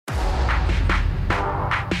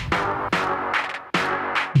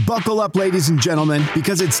Buckle up, ladies and gentlemen,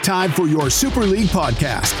 because it's time for your Super League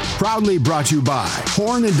podcast, proudly brought to you by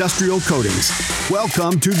Horn Industrial Coatings.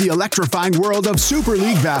 Welcome to the electrifying world of Super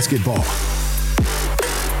League basketball.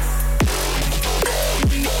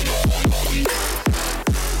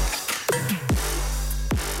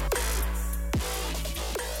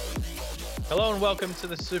 Hello and welcome to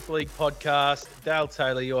the Super League podcast. Dale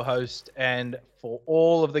Taylor, your host, and for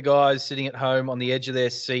all of the guys sitting at home on the edge of their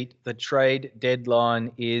seat, the trade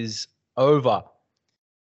deadline is over.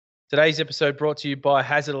 Today's episode brought to you by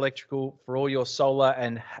Hazard Electrical. For all your solar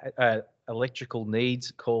and electrical needs,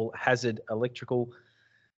 call Hazard Electrical.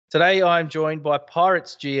 Today I'm joined by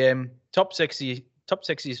Pirates GM, top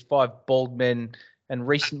sexiest five bald men, and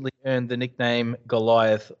recently earned the nickname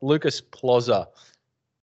Goliath, Lucas PLOZ.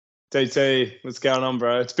 DT, what's going on,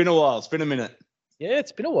 bro? It's been a while. It's been a minute. Yeah,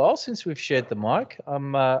 it's been a while since we've shared the mic. I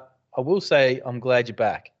will say I'm glad you're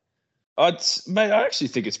back. Mate, I actually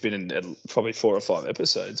think it's been probably 4 or 5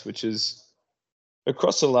 episodes, which is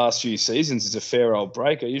across the last few seasons is a fair old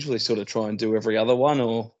break. I usually sort of try and do every other one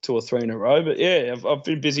or 2 or 3 in a row. But yeah, I've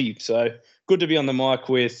been busy. So good to be on the mic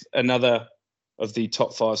with another of the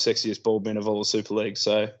top 5 sexiest bald men of all the Super League.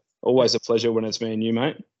 So always a pleasure when it's me and you,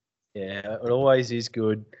 mate. Yeah, it always is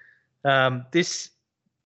good.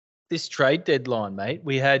 This trade deadline, mate,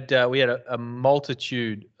 we had a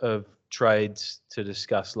multitude of trades to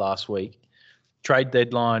discuss last week. Trade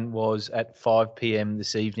deadline was at 5 p.m.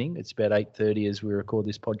 this evening. It's about 8:30 as we record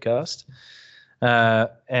this podcast.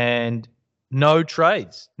 And no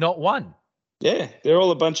trades, not one. Yeah, they're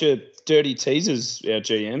all a bunch of dirty teasers, our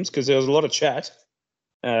GMs, because there was a lot of chat,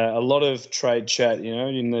 a lot of trade chat,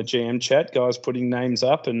 in the GM chat, guys putting names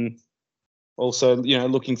up and also,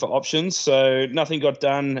 looking for options. So nothing got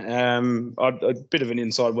done. A bit of an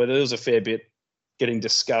inside weather. There was a fair bit getting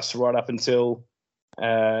discussed right up until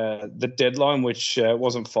the deadline, which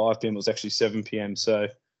wasn't 5 p.m. It was actually 7 p.m. So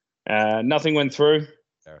nothing went through.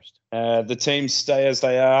 The teams stay as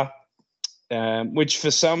they are, which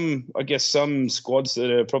for some squads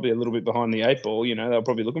that are probably a little bit behind the 8 ball, they're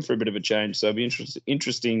probably looking for a bit of a change. So it'll be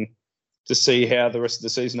interesting to see how the rest of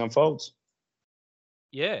the season unfolds.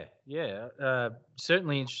 Yeah.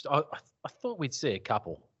 Certainly interesting. I thought we'd see a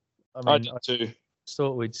couple. I did too.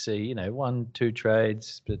 Thought we'd see, 1, 2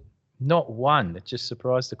 trades, but not one. It just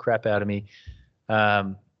surprised the crap out of me.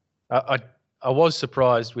 I was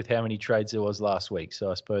surprised with how many trades there was last week.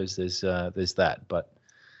 So I suppose there's that. But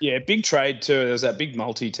yeah, big trade too. There was that big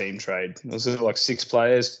multi-team trade. It was like 6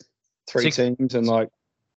 players, 3 teams, and I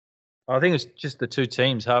think it was just the 2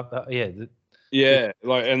 teams. Yeah,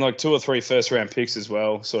 like 2 or 3 first-round picks as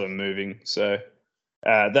well, sort of moving. So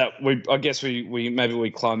we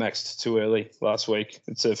climaxed too early last week.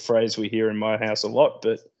 It's a phrase we hear in my house a lot,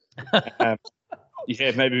 but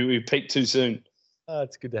maybe we peaked too soon. Oh,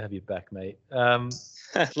 it's good to have you back, mate. A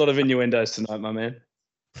lot of innuendos tonight, my man.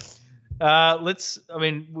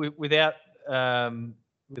 Without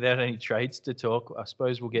any trades to talk, I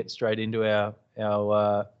suppose we'll get straight into our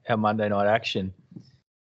Monday night action.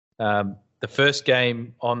 The first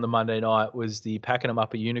game on the Monday night was the Pakenham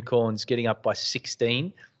Upper Unicorns getting up by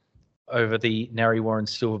 16 over the Narre Warren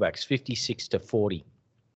Silverbacks, 56-40.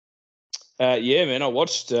 Yeah, man, I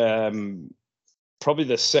watched probably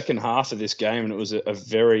the second half of this game, and it was a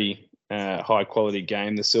very high-quality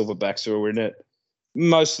game. The Silverbacks were in it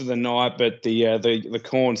most of the night, but the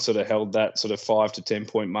Corns sort of held that sort of 5 to 10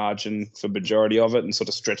 point margin for majority of it and sort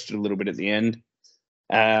of stretched it a little bit at the end.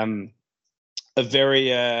 A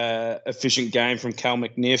very efficient game from Cal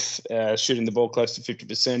McNiff, shooting the ball close to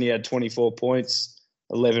 50%. He had 24 points,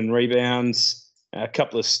 11 rebounds, a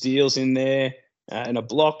couple of steals in there, and a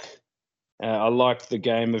block. I liked the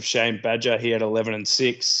game of Shane Badger. He had 11 and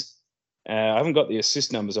 6. I haven't got the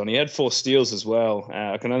assist numbers on. He had 4 steals as well.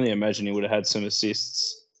 I can only imagine he would have had some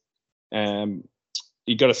assists. You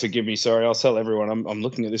got to forgive me. Sorry, I'll tell everyone. I'm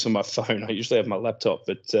looking at this on my phone. I usually have my laptop,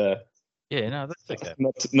 but yeah, no, that's okay.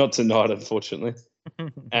 Not tonight, unfortunately.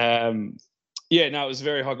 It was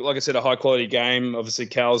very high. Like I said, a high quality game. Obviously,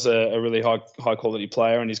 Cal's a really high quality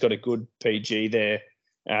player, and he's got a good PG there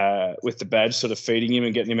with the badge, sort of feeding him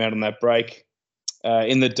and getting him out on that break.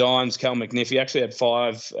 In the dimes, Cal McNiff, he actually had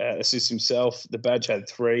 5 assists himself. The badge had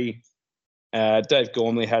 3. Dave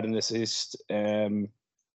Gormley had an assist. For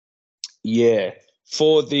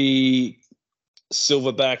the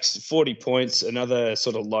Silverbacks, 40 points, another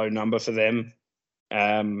sort of low number for them.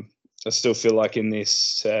 I still feel like in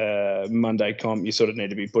this Monday comp, you sort of need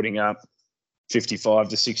to be putting up 55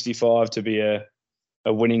 to 65 to be a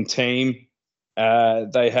winning team.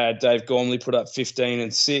 They had Dave Gormley put up 15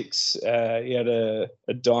 and 6. He had a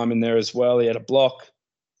dime in there as well. He had a block.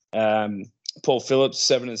 Paul Phillips,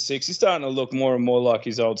 7 and 6. He's starting to look more and more like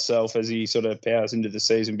his old self as he sort of powers into the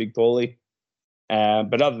season, Big Paulie.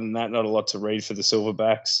 But other than that, not a lot to read for the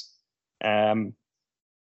Silverbacks. They're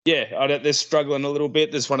struggling a little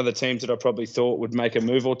bit. There's one of the teams that I probably thought would make a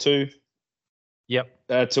move or two.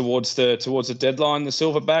 Yep. Towards the deadline, the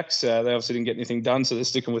Silverbacks. They obviously didn't get anything done, so they're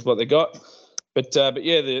sticking with what they got. But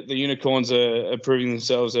the Unicorns are proving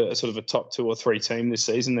themselves a sort of a top 2 or 3 team this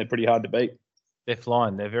season. They're pretty hard to beat. They're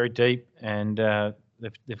flying. They're very deep, and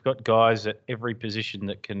they've got guys at every position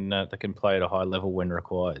that can play at a high level when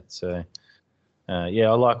required. So, I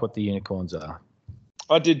like what the Unicorns are.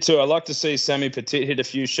 I did too. I like to see Sammy Petit hit a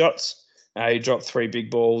few shots. He dropped 3 big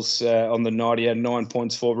balls on the night. He had 9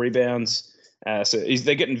 points, 4 rebounds.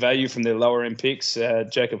 They're getting value from their lower end picks.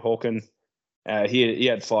 Jacob Hawken, he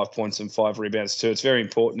had 5 points and 5 rebounds too. It's very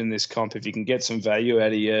important in this comp if you can get some value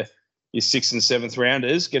out of your 6th and 7th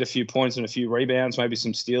rounders, get a few points and a few rebounds, maybe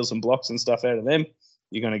some steals and blocks and stuff out of them.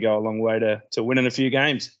 You're going to go a long way to winning a few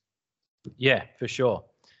games. Yeah, for sure.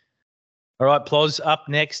 All right, Ploz, up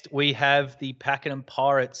next we have the Pakenham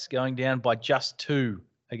Pirates going down by just 2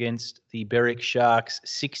 against the Berwick Sharks,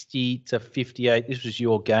 60-58. This was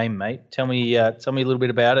your game, mate. Tell me a little bit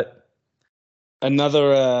about it.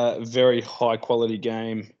 Another very high quality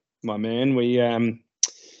game, my man. We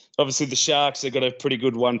obviously the Sharks, they've got a pretty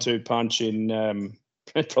good 1-2 punch in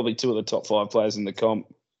probably 2 of the top 5 players in the comp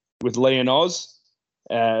with Lee and Oz.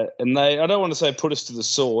 And I don't want to say put us to the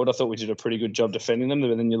sword. I thought we did a pretty good job defending them,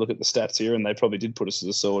 but then you look at the stats here and they probably did put us to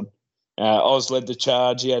the sword. Oz led the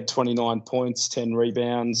charge. He had 29 points, 10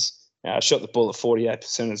 rebounds, shot the ball at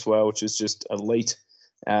 48% as well, which is just elite.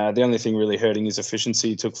 The only thing really hurting his efficiency.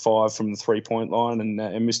 He took 5 from the 3-point line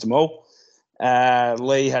and missed them all.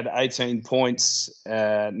 Lee had 18 points,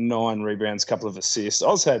 9 rebounds, couple of assists.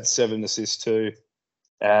 Oz had 7 assists too.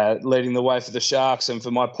 Leading the way for the Sharks. And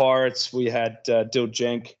for my Pirates, we had Dill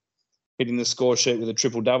Jenk hitting the score sheet with a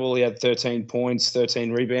triple-double. He had 13 points,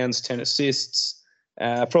 13 rebounds, 10 assists.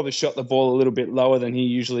 Probably shot the ball a little bit lower than he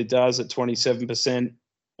usually does at 27%.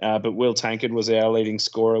 But Will Tankard was our leading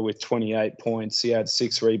scorer with 28 points. He had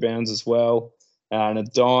 6 rebounds as well and a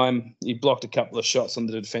dime. He blocked a couple of shots on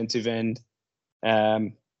the defensive end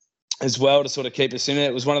as well to sort of keep us in it.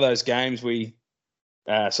 It was one of those games we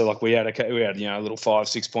had a little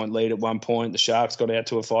 5-6 point lead at one point. The Sharks got out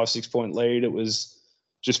to a 5-6 point lead. It was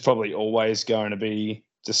just probably always going to be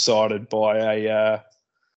decided by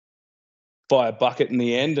a bucket in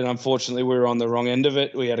the end, and unfortunately we were on the wrong end of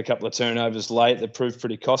it. We had a couple of turnovers late that proved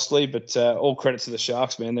pretty costly, but all credit to the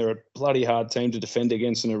Sharks, man. They're a bloody hard team to defend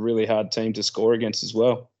against and a really hard team to score against as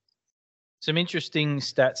well. Some interesting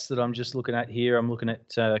stats that I'm just looking at here. I'm looking at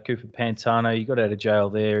Cooper Pantano. He got out of jail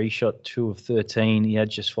there. He shot 2 of 13. He had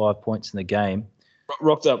just 5 points in the game.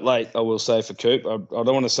 Rocked up late, I will say, for Coop. I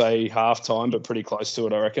don't want to say half time, but pretty close to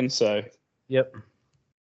it, I reckon. So, yep.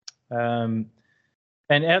 And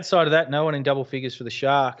outside of that, no one in double figures for the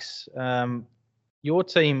Sharks. Your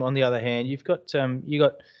team, on the other hand, you got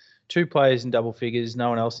 2 players in double figures, no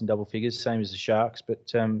one else in double figures, same as the Sharks, but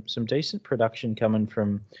some decent production coming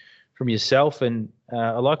from yourself. And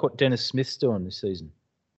I like what Dennis Smith's doing this season.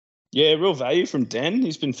 Yeah, real value from Den.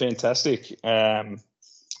 He's been fantastic.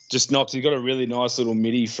 He's got a really nice little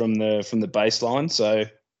midi from the baseline, so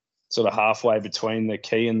sort of halfway between the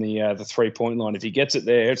key and the 3-point line. If he gets it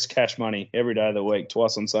there, it's cash money every day of the week,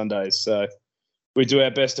 twice on Sundays. So we do our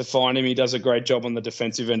best to find him. He does a great job on the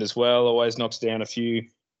defensive end as well. Always drags down a few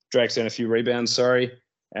rebounds,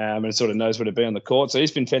 and sort of knows where to be on the court. So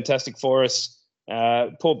he's been fantastic for us.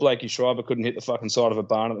 Poor Blakey Schreiber couldn't hit the fucking side of a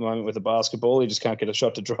barn at the moment with a basketball. He just can't get a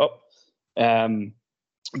shot to drop.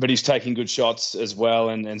 But he's taking good shots as well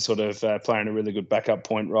and sort of playing a really good backup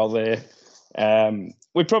point role there.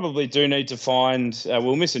 We probably do need to find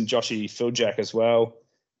we're missing Joshy Filjak as well.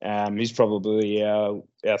 He's probably our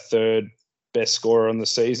 3rd best scorer on the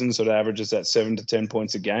season, sort of averages that 7 to 10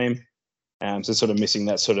 points a game. So sort of missing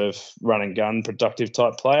that sort of run and gun productive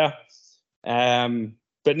type player.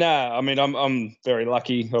 But no, I mean, I'm very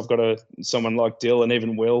lucky. I've got someone like Dill and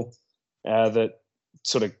even Will that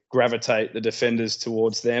sort of gravitate the defenders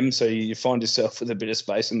towards them. So you find yourself with a bit of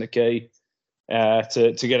space in the key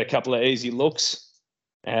to get a couple of easy looks.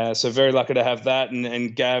 So very lucky to have that.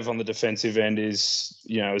 And Gav on the defensive end is,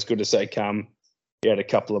 as good as they come. He had a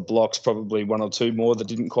couple of blocks, probably 1 or 2 more that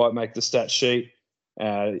didn't quite make the stat sheet.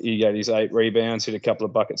 He got his 8 rebounds, hit a couple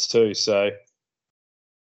of buckets too. So,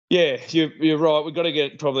 yeah, you're right. We've got to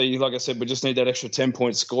get probably, like I said, we just need that extra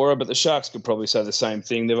 10-point scorer. But the Sharks could probably say the same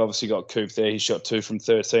thing. They've obviously got Coop there. He shot 2 from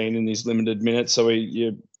 13 in his limited minutes. So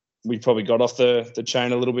we probably got off the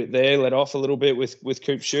chain a little bit there, let off a little bit with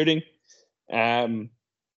Coop shooting.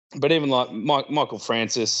 But even like Michael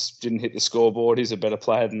Francis didn't hit the scoreboard. He's a better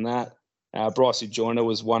player than that. Brycey Joyner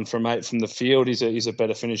was 1 from 8 from the field. He's a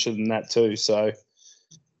better finisher than that too. So,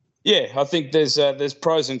 yeah, I think there's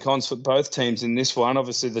pros and cons for both teams in this one.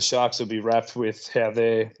 Obviously, the Sharks will be wrapped with how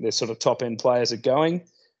their sort of top end players are going.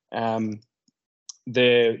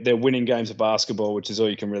 They're winning games of basketball, which is all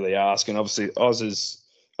you can really ask. And obviously,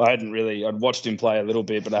 I'd watched him play a little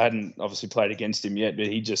bit, but I hadn't obviously played against him yet. But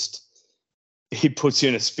he puts you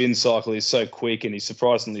in a spin cycle. He's so quick and he's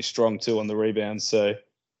surprisingly strong too on the rebounds. So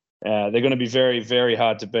they're going to be very, very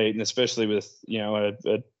hard to beat, and especially with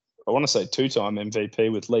I want to say 2-time MVP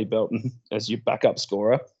with Lee Belton as your backup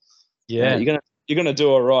scorer. Yeah, you're gonna do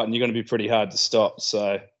all right, and you're going to be pretty hard to stop.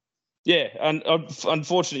 So yeah, and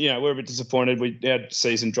unfortunately, we're a bit disappointed. Our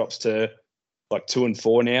season drops to like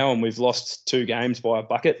 2-4 now, and we've lost 2 games by a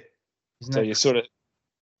bucket. So you sort of.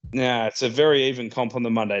 No, it's a very even comp on the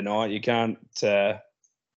Monday night. You can't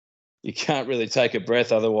really take a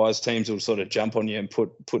breath. Otherwise, teams will sort of jump on you and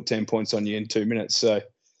put 10 points on you in 2 minutes. So,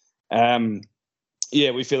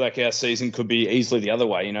 we feel like our season could be easily the other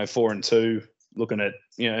way. 4-2, looking at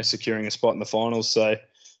securing a spot in the finals. So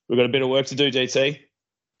we've got a bit of work to do, DT.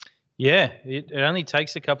 Yeah, it only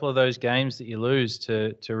takes a couple of those games that you lose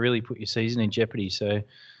to really put your season in jeopardy. So,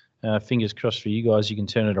 fingers crossed for you guys. You can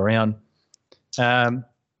turn it around.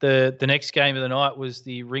 The next game of the night was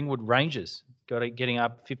the Ringwood Rangers, getting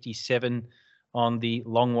up 57 on the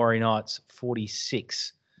Longwarry Knights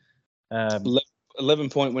 46.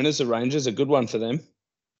 11-point winners, the Rangers, a good one for them.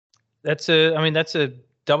 That's a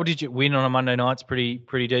double-digit win on a Monday night's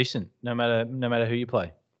pretty decent, no matter who you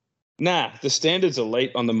play. Nah, the standard's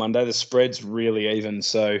elite on the Monday. The spread's really even.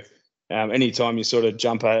 So anytime you sort of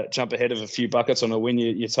jump ahead of a few buckets on a win,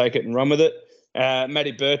 you take it and run with it.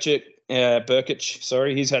 Matty Burkic,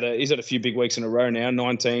 sorry, he's had a few big weeks in a row now,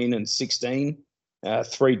 19 and 16,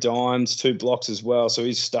 3 dimes, 2 blocks as well. So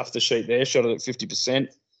he's stuffed the sheet there, shot it at 50%.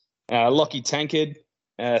 Lockie Tankard,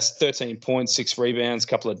 13 points, 6 rebounds,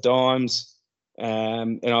 couple of dimes.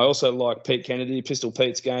 And I also like Pete Kennedy, Pistol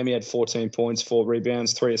Pete's game. He had 14 points, 4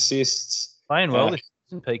 rebounds, 3 assists. Playing well this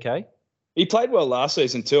season, PK. He played well last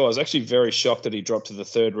season too. I was actually very shocked that he dropped to the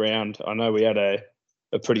 3rd round. I know we had a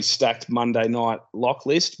pretty stacked Monday night lock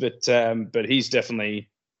list, but he's definitely,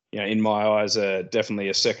 in my eyes, definitely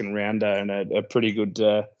a 2nd rounder and a pretty good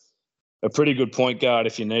point guard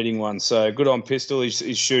if you're needing one. So good on Pistol.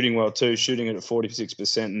 He's shooting well too, shooting it at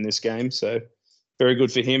 46% in this game. So very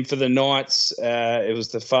good for him. For the Knights, it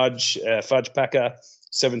was the Fudge Packer,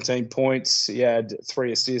 17 points. He had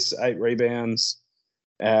 3 assists, 8 rebounds.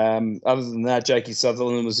 Other than that, Jakey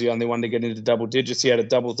Sutherland was the only one to get into double digits. He had a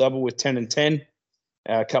double-double with 10 and 10.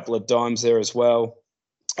 A couple of dimes there as well.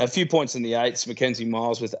 A few points in the 8s. Mackenzie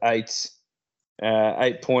Miles with 8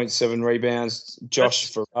 points, 7 rebounds.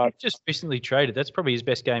 Josh Farrar. Just recently traded. That's probably his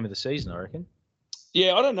best game of the season, I reckon.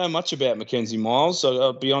 Yeah, I don't know much about Mackenzie Miles, so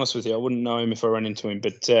I'll be honest with you. I wouldn't know him if I ran into him,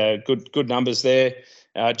 but good numbers there.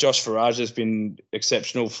 Josh Farrar has been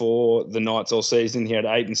exceptional for the Knights all season. He had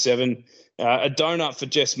 8 and 7. A donut for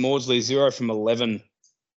Jess Maudsley, 0 from 11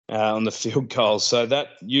 on the field goal. So that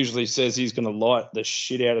usually says he's going to light the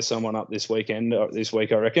shit out of someone up this week,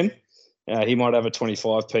 I reckon. He might have a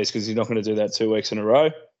 25 piece because he's not going to do that 2 weeks in a row.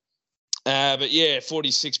 But yeah,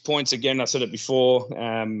 46 points again. I said it before.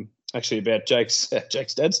 Actually, about Jake's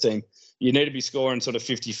dad's team. You need to be scoring sort of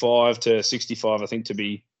 55 to 65, I think, to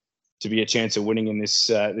be a chance of winning in this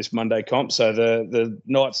Monday comp. So the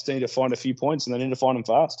Knights need to find a few points, and they need to find them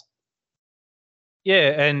fast.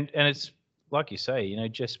 Yeah, and it's like you say,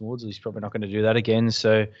 Jess Maudsley's probably not going to do that again.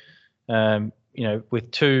 So,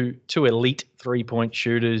 with two elite 3-point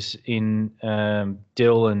shooters in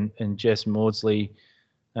Dill and Jess Maudsley,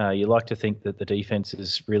 you like to think that the defense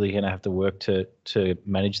is really going to have to work to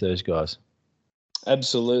manage those guys.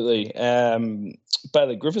 Absolutely.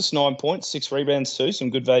 Bailey Griffiths, 9 points, 6 rebounds too.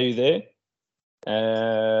 Some good value there.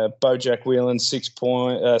 Bojack Whelan,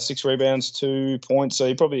 6 rebounds, 2 points. So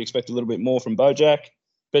you probably expect a little bit more from Bojack.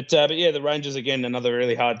 But yeah, the Rangers, again, another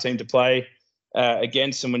really hard team to play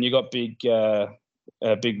against. And when you got big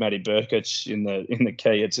Matty Burkic in the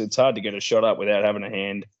key, it's hard to get a shot up without having a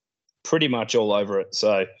hand pretty much all over it.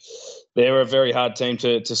 So they're a very hard team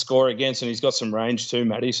to score against, and he's got some range too,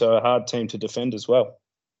 Matty, so a hard team to defend as well.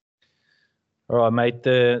 All right, mate.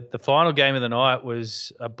 The final game of the night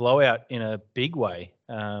was a blowout in a big way,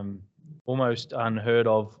 almost unheard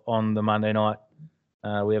of on the Monday night.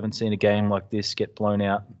 We haven't seen a game like this get blown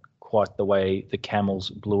out quite the way the Camels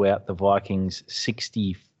blew out the Vikings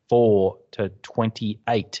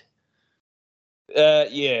 64-28.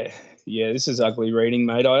 Yeah, Yeah, this is ugly reading,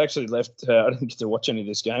 mate. I actually left. I didn't get to watch any of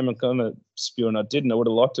this game. I'm kind of spewing. I didn't. I would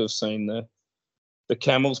have liked to have seen the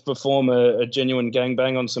Camels perform a genuine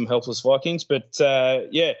gangbang on some helpless Vikings. But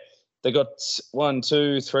yeah, they got 1,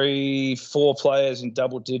 2, 3, 4 players in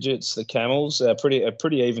double digits. The Camels a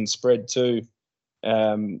pretty even spread too.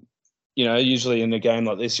 Usually in a game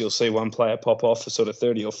like this, you'll see one player pop off for sort of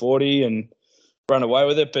 30 or 40 and run away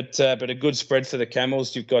with it. But a good spread for the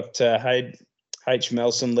Camels. You've got H.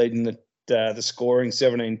 Melson leading the scoring,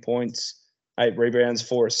 17 points, 8 rebounds,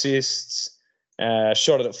 4 assists.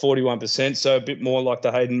 Shot it at 41%, so a bit more like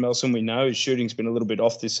the Hayden Melson we know. His shooting's been a little bit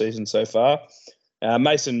off this season so far.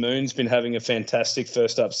 Mason Moon's been having a fantastic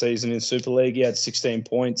first up season in Super League. He had 16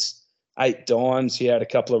 points, 8 dimes. He had a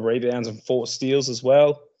couple of rebounds and 4 steals as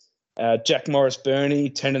well. Jack Morris Burney,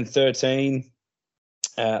 10 and 13.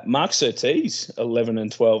 Mark Surtees, 11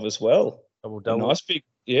 and 12 as well. Double. Nice big,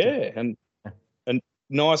 and a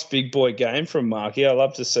nice big boy game from Marky. I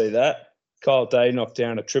love to see that. Kyle Day knocked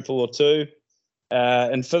down a triple or 2.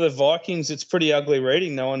 And for the Vikings, it's pretty ugly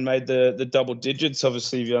reading. No one made the double digits.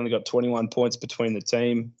 Obviously, you've only got 21 points between the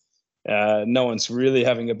team. No one's really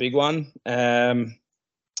having a big one. Hayden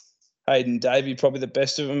Davey, probably the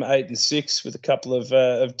best of them, 8 and 6 with a couple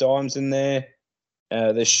of dimes in there.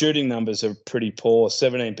 Their shooting numbers are pretty poor,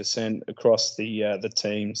 17% across the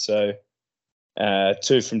team. So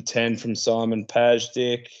 2 from 10 from Simon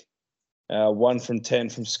Pajdic, 1 from 10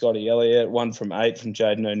 from Scotty Elliott, 1 from 8 from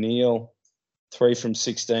Jaden O'Neill, 3 from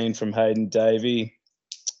 16 from Hayden Davey.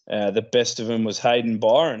 The best of them was Hayden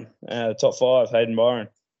Byron, top 5, Hayden Byron,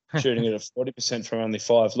 shooting it at 40% from only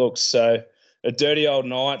 5 looks. So a dirty old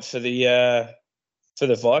night for the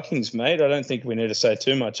Vikings, mate. I don't think we need to say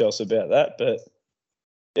too much else about that, but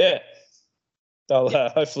yeah, they'll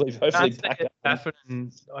hopefully back up.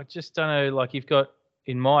 And I just don't know. Like, you've got,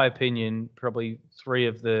 in my opinion, probably 3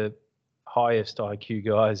 of the highest IQ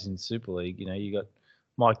guys in Super League. You got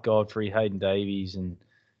Mike Godfrey, Hayden Davies, and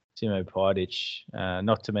Timo Pajdic,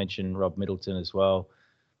 not to mention Rob Middleton as well.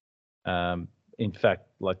 In fact,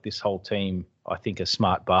 like, this whole team, I think, are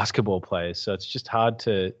smart basketball players. So it's just hard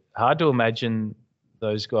to imagine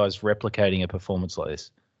those guys replicating a performance like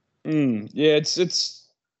this. Yeah,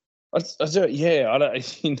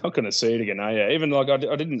 you're not going to see it again, are you? Even like I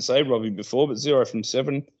didn't say Robbie before, but 0 from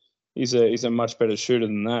 7. He's a much better shooter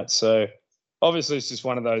than that. So obviously it's just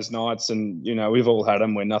one of those nights, and we've all had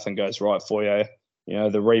them where nothing goes right for you.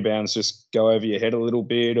 The rebounds just go over your head a little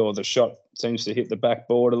bit, or the shot seems to hit the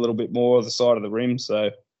backboard a little bit more, or the side of the rim.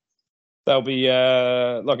 So they'll be,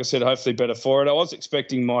 like I said, hopefully better for it. I was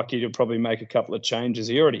expecting Mikey to probably make a couple of changes.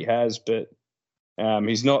 He already has, but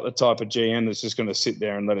he's not the type of GM that's just going to sit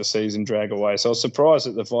there and let a season drag away. So I was surprised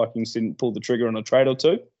that the Vikings didn't pull the trigger on a trade or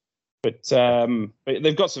 2. But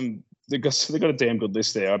they've got a damn good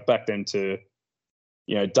list there. I'd back them to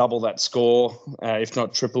double that score, if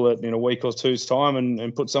not triple it in a week or 2's time,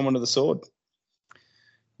 and put someone to the sword.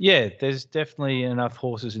 Yeah, there's definitely enough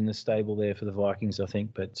horses in the stable there for the Vikings, I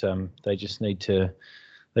think, but they just need to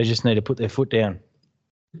put their foot down.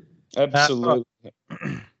 Absolutely.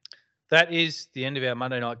 That is the end of our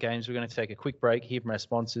Monday night games. We're going to take a quick break, hear from our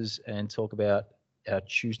sponsors, and talk about our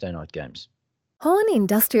Tuesday night games. Horn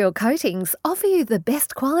Industrial Coatings offer you the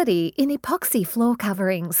best quality in epoxy floor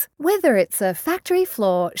coverings. Whether it's a factory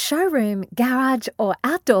floor, showroom, garage, or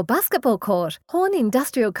outdoor basketball court, Horn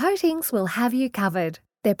Industrial Coatings will have you covered.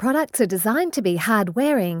 Their products are designed to be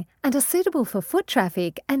hard-wearing and are suitable for foot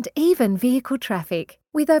traffic and even vehicle traffic.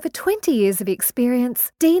 With over 20 years of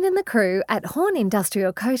experience, Dean and the crew at Horn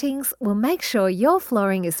Industrial Coatings will make sure your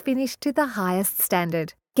flooring is finished to the highest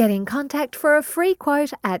standard. Get in contact for a free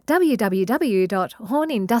quote at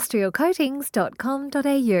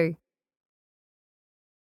www.hornindustrialcoatings.com.au.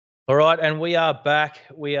 All right, and we are back.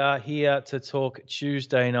 We are here to talk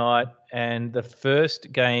Tuesday night, and the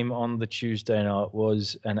first game on the Tuesday night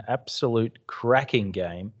was an absolute cracking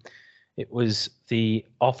game. It was the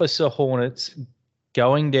Officer Hornets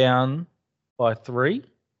going down by 3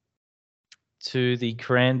 to the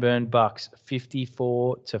Cranbourne Bucks,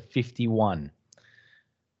 54-51.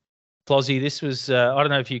 Plozzy, this was, I don't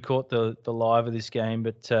know if you caught the live of this game,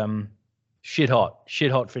 but shit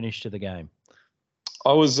hot finish to the game.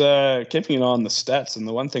 I was keeping an eye on the stats, and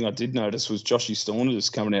the one thing I did notice was Joshy Saunders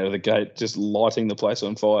coming out of the gate, just lighting the place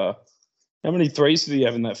on fire. How many threes did he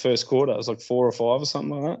have in that first quarter? It was like 4 or 5 or something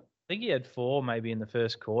like that. I think he had 4 maybe in the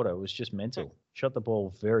first quarter. It was just mental. Shot the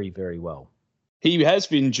ball very, very well. He has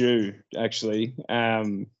been due, actually.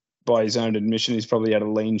 By his own admission, he's probably had a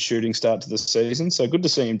lean shooting start to the season. So good to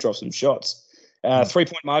see him drop some shots.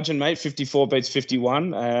 3-point margin, mate, 54 beats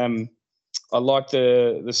 51. I like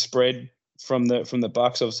the spread from the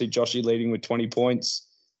Bucks. Obviously, Joshy leading with 20 points.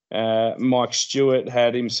 Mike Stewart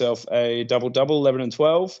had himself a double-double, 11 and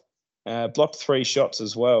 12. Blocked 3 shots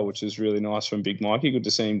as well, which is really nice from Big Mikey. Good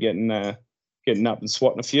to see him getting up and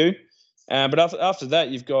swatting a few. But after that,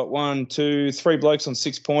 you've got 1, 2, 3 blokes on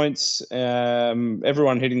 6 points.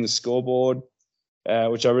 Everyone hitting the scoreboard,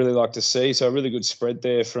 which I really like to see. So a really good spread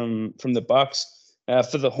there from the Bucks.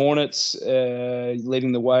 For the Hornets,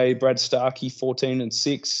 leading the way, Brad Starkey, 14 and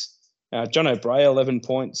 6. John O'Bray, 11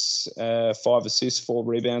 points, 5 assists, 4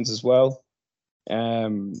 rebounds as well.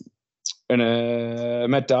 And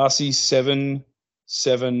Matt Darcy, 7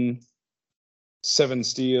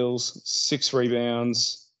 steals, 6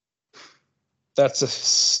 rebounds. That's a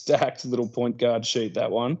stacked little point guard sheet,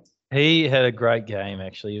 that one. He had a great game,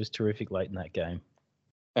 actually. He was terrific late in that game.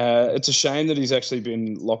 It's a shame that he's actually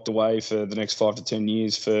been locked away for the next 5 to 10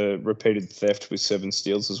 years for repeated theft with 7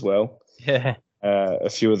 steals as well. Yeah. A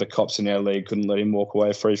few of the cops in our league couldn't let him walk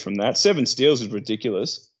away free from that. 7 steals is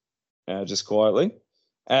ridiculous, just quietly.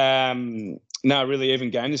 No, really even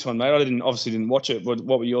game, this one, mate. I obviously didn't watch it. What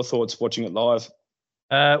were your thoughts watching it live?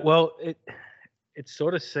 Well, it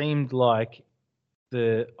sort of seemed like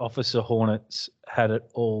the Officer Hornets had it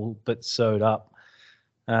all but sewed up.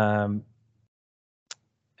 And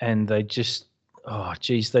they just,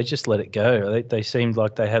 they just let it go. They seemed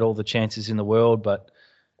like they had all the chances in the world, but,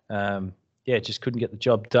 just couldn't get the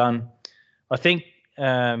job done. I think,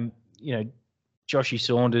 Joshy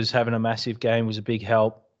Saunders having a massive game was a big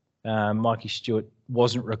help. Mikey Stewart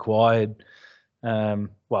wasn't required.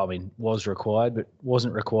 Was required, but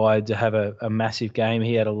wasn't required to have a massive game.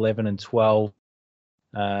 He had 11 and 12,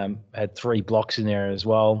 had 3 blocks in there as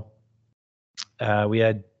well.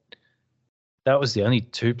 That was the only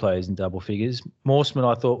 2 players in double figures. Morseman,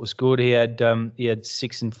 I thought, was good. He had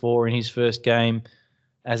 6 and 4 in his first game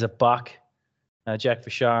as a Buck. Jack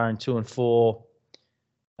Fisharan, 2 and 4.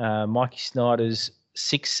 Mikey Snyder's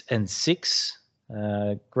 6 and 6.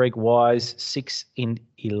 Greg Wise, 6 in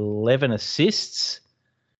 11 assists.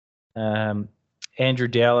 Andrew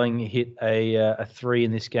Dowling hit a 3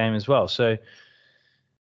 in this game as well. So,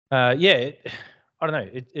 I don't know.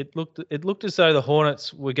 It looked as though the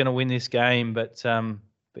Hornets were going to win this game, but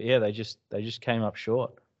they just came up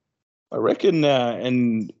short. I reckon,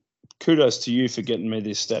 and kudos to you for getting me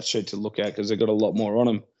this stat sheet to look at because they've got a lot more on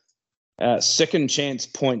them. Second chance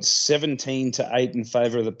points 17 to 8 in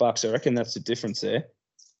favour of the Bucks. I reckon that's the difference there.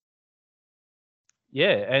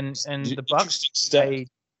 Yeah, and the Bucks they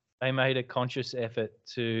made a conscious effort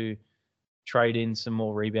to trade in some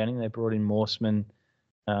more rebounding. They brought in Morseman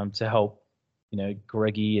to help,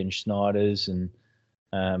 Greggy and Schneiders and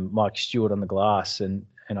Mike Stewart on the glass, and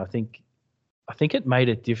I think it made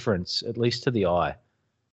a difference, at least to the eye.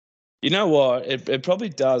 You know what? It probably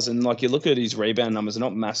does. And like you look at his rebound numbers, they're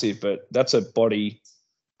not massive, but that's a body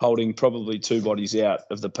holding probably 2 bodies out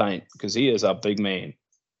of the paint because he is a big man.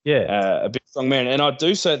 Yeah. A big, strong man. And I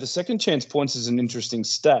do say the second chance points is an interesting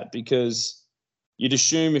stat because you'd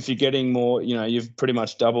assume if you're getting more, you've pretty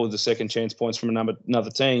much doubled the second chance points from another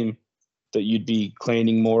team that you'd be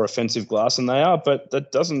cleaning more offensive glass than they are. But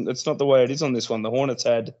it's not the way it is on this one. The Hornets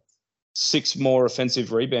had 6 more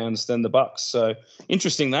offensive rebounds than the Bucks. So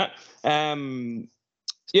interesting that. I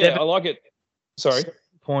like it. Sorry. 7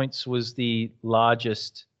 points was the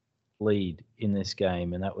largest lead in this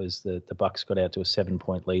game, and that was the Bucks got out to a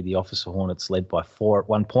 7-point lead. The Officer Hornets led by 4 at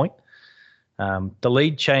one point. The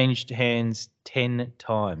lead changed hands 10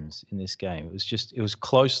 times in this game. It was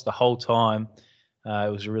close the whole time.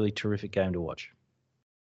 It was a really terrific game to watch.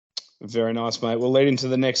 Very nice, mate. We'll lead into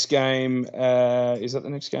the next game. Is that the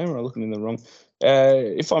next game, or am I looking in the wrong?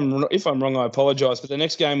 If I'm wrong, I apologise. But the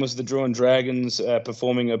next game was the Druin Dragons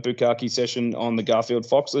performing a bukkake session on the Garfield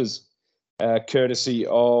Foxes, courtesy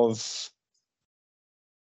of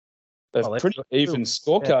a pretty even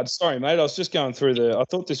scorecard. Yeah. Sorry, mate. I was just going through I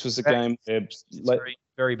thought this was a game where very,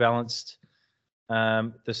 very balanced.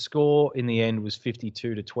 The score in the end was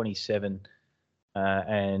 52-27.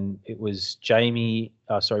 And it was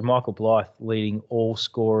Michael Blythe leading all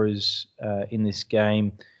scorers in this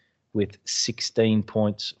game with 16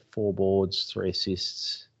 points, 4 boards, 3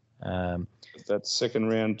 assists. That second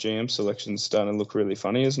round GM selection is starting to look really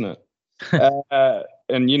funny, isn't it?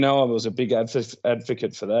 And I was a big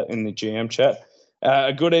advocate for that in the GM chat.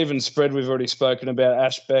 A good even spread we've already spoken about.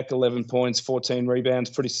 Ash Beck, 11 points, 14 rebounds,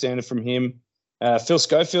 pretty standard from him. Phil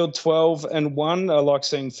Schofield, 12 and 1. I like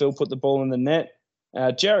seeing Phil put the ball in the net.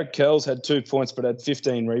 Jared Curls had 2 points but had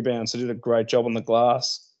 15 rebounds, so did a great job on the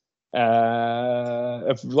glass.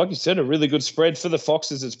 Like you said, a really good spread for the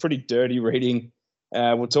Foxes. It's pretty dirty reading.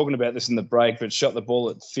 We're talking about this in the break, but shot the ball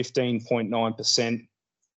at 15.9%.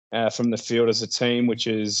 from the field as a team, which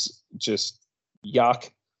is just yuck.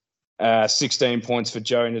 16 points for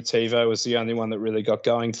Joey Nativo was the only one that really got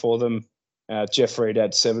going for them. Jeff Reed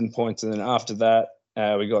had 7 points, and then after that,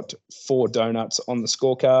 we got 4 donuts on the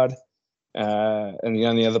scorecard. And the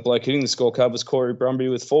only other bloke hitting the scorecard was Corey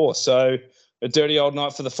Brumby with 4. So a dirty old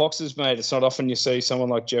night for the Foxes, mate. It's not often you see someone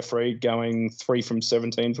like Jeff Reed going 3 from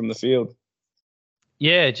 17 from the field.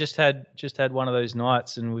 Yeah, just had one of those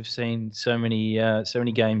nights, and we've seen so many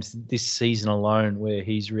games this season alone where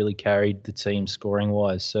he's really carried the team scoring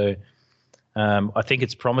wise. So I think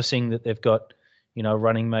it's promising that they've got a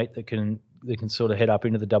running mate that can sort of head up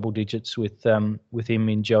into the double digits with him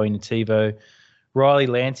in Joey Nativo. Riley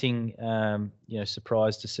Lanting,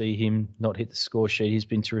 surprised to see him not hit the score sheet. He's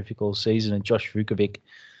been terrific all season, and Josh Vukovic,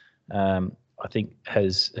 I think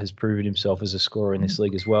has proven himself as a scorer in this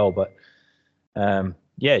league as well. But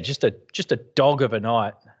just a dog of a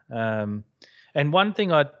night. And one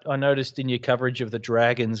thing I noticed in your coverage of the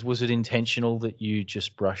Dragons, was it intentional that you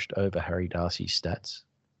just brushed over Harry Darcy's stats?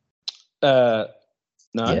 No.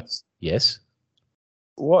 Yes.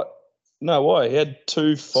 What? No, why? He had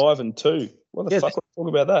 2, 5, and 2. What the fuck would I talk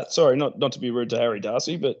about that? Sorry, not to be rude to Harry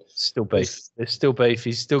Darcy, but still beef. There's still beef.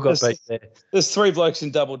 He's still got beef there. There's 3 blokes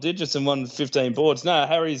in double digits and 1 15 boards. No,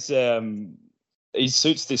 Harry's he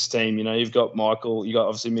suits this team. You've got Michael, you got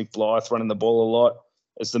obviously Mick Blythe running the ball a lot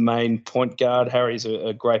as the main point guard. Harry's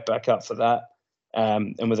a great backup for that.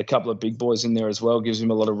 And with a couple of big boys in there as well, gives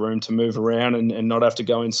him a lot of room to move around and not have to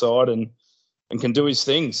go inside and can do his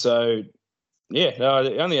thing. So, yeah, no,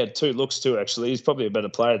 he only had 2 looks too, actually. He's probably a better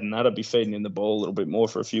player than that. I'd be feeding him the ball a little bit more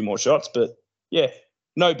for a few more shots. But, yeah,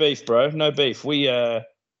 no beef, bro. No beef. We had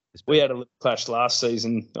a little clash last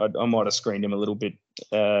season. I might have screened him a little bit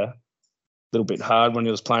hard when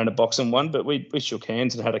he was playing a boxing one, but we shook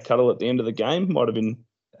hands and had a cuddle at the end of the game. Might have been,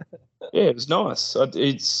 yeah, it was nice.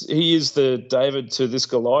 He is the David to this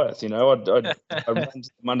Goliath, I ran to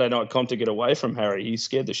Monday Night Comp to get away from Harry. He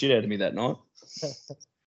scared the shit out of me that night.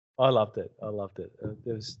 I loved it. I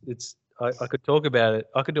could talk about it.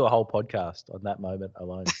 I could do a whole podcast on that moment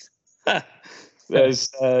alone.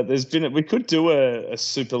 We could do a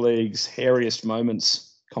Super League's hairiest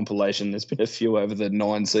moments compilation. There's been a few over the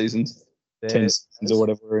 9 seasons, 10 seasons or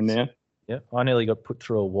whatever we're in now. Yeah, I nearly got put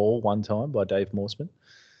through a wall one time by Dave Morseman.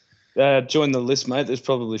 Join the list, mate. There's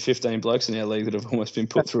probably 15 blokes in our league that have almost been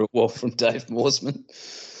put through a wall from Dave Morseman.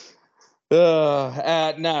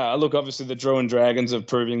 No, look, obviously the Drew and Dragons are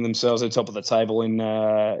proving themselves at the top of the table in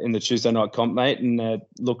the Tuesday night comp, mate, and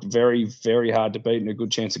look very, very hard to beat and a good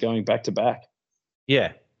chance of going back to back.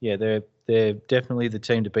 Yeah, they're definitely the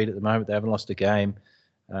team to beat at the moment. They haven't lost a game,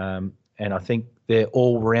 and I think their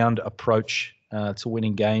all-round approach to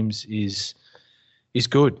winning games is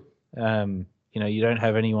good. You don't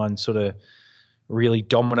have anyone sort of really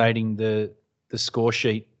dominating the score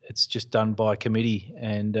sheet. It's just done by committee,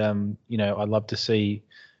 and I'd love to see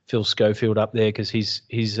Phil Schofield up there because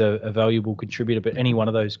he's a valuable contributor. But any one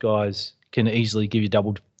of those guys can easily give you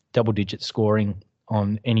double digit scoring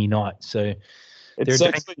on any night. So it's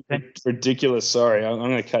actually ridiculous. Sorry, I'm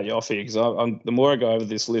going to cut you off here because the more I go over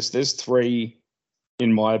this list, there's 3,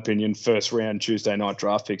 in my opinion, first round Tuesday night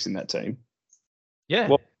draft picks in that team. Yeah.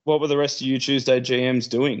 What were the rest of you Tuesday GMs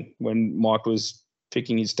doing when Mike was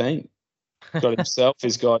picking his team? Got himself.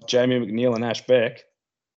 He's got Jamie McNeil and Ash Beck.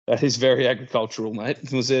 That is very agricultural,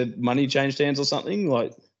 mate. Was there money changed hands or something?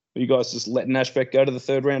 Like, were you guys just letting Ash Beck go to the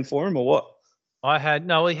 3rd round for him, or what?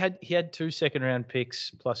 He had 2 second-round picks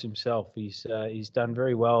plus himself. He's done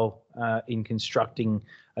very well in constructing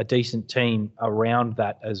a decent team around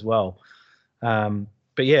that as well.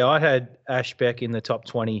 But yeah, I had Ash Beck in the top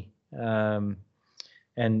 20, and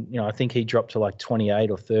I think he dropped to like 28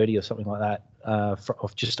 or 30 or something like that.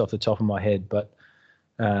 Just off the top of my head, but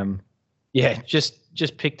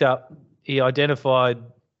just picked up. He identified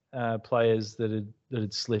players that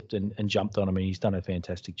had slipped and jumped on him, and he's done a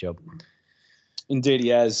fantastic job. Indeed, he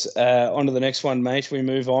has. On to the next one, mate. We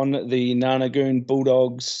move on. The Nanagoon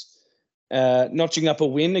Bulldogs notching up a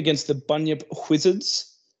win against the Bunyip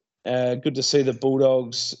Wizards. Good to see the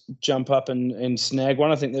Bulldogs jump up and snag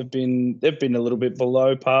one. I think they've been a little bit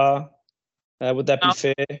below par. Would that be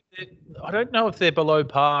fair? I don't know if they're below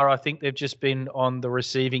par. I think they've just been on the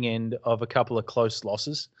receiving end of a couple of close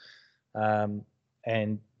losses.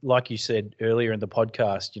 And like you said earlier in the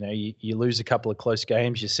podcast, you lose a couple of close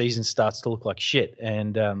games, your season starts to look like shit.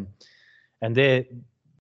 And the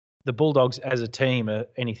Bulldogs as a team are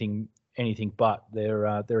anything but.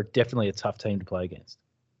 They're definitely a tough team to play against.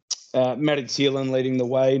 Maddie Thielen leading the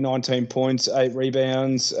way, 19 points, 8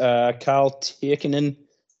 rebounds. Carl Tierkinen,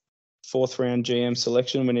 fourth round GM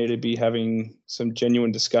selection. We need to be having some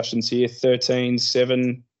genuine discussions here.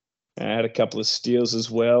 13-7. Had a couple of steals as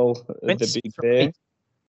well. The big bear.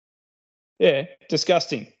 Yeah,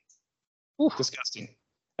 disgusting. Oof. Disgusting.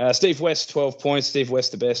 Steve West, 12 points. Steve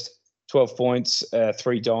West, the best. 12 points,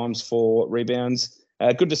 3 dimes, 4 rebounds.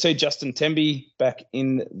 Good to see Justin Temby back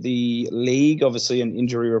in the league. Obviously, an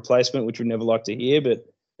injury replacement, which we never like to hear, but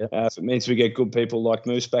if it means we get good people like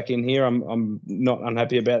Moose back in here, I'm not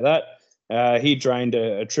unhappy about that. He drained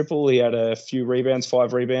a triple. He had a few rebounds,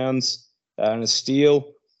 5 rebounds, and a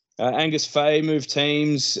steal. Angus Fay moved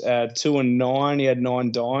teams 2 and 9. He had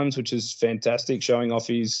 9 dimes, which is fantastic, showing off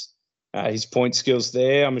his point skills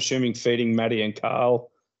there. I'm assuming feeding Matty and Carl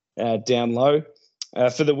down low.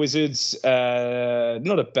 For the Wizards,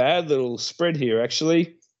 not a bad little spread here,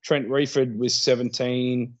 actually. Trent Reeford with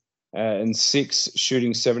 17 and 6,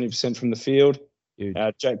 shooting 70% from the field.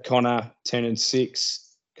 Jake Connor, 10 and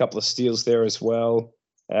 6, a couple of steals there as well.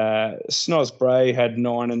 Snoz Bray had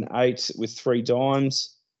 9 and 8 with 3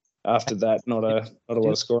 dimes. After that, not a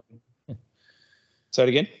lot of scoring. Say it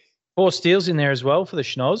again. 4 steals in there as well for the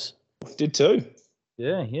Schnoz. Did too.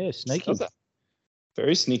 Yeah, sneaky.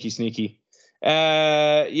 Very sneaky.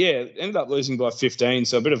 Ended up losing by 15,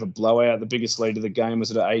 so a bit of a blowout. The biggest lead of the game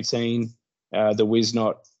was at 18. The Wiz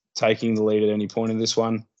not taking the lead at any point in this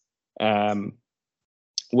one.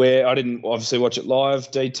 Where I didn't obviously watch it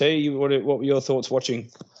live. DT, what were your thoughts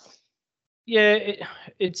watching? Yeah,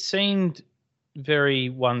 it seemed very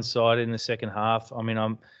one-sided in the second half. I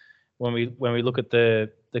mean, when we look at the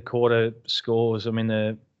quarter scores, I mean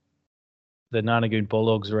the Nanagoon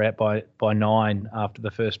Bulldogs are out by 9 after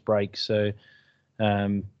the first break. So,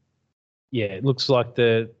 it looks like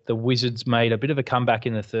the Wizards made a bit of a comeback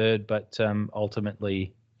in the third, but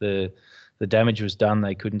ultimately the damage was done.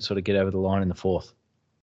 They couldn't sort of get over the line in the fourth.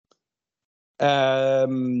 I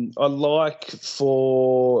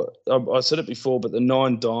said it before, but the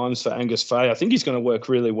 9 dimes for Angus Fay, I think he's going to work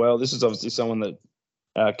really well. This is obviously someone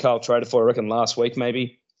that Carl traded for, I reckon, last week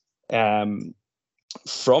maybe.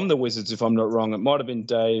 From the Wizards, if I'm not wrong. It might have been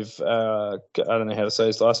Dave. I don't know how to say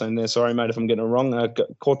his last name there. Sorry, mate, if I'm getting it wrong.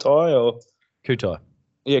 Kutai.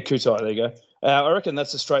 Yeah, Kutai. There you go. I reckon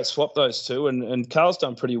that's a straight swap, those two. And Carl's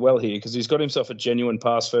done pretty well here because he's got himself a genuine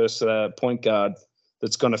pass-first point guard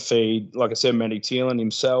that's going to feed, like I said, Matty Thielen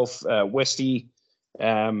himself, Westy.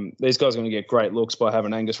 These guys are going to get great looks by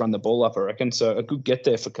having Angus run the ball up, I reckon. So a good get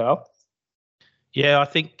there for Carl. Yeah, I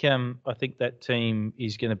think that team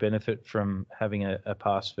is going to benefit from having a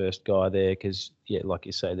pass first guy there because, like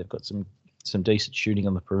you say, they've got some decent shooting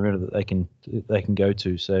on the perimeter that they can go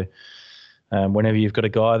to. So whenever you've got a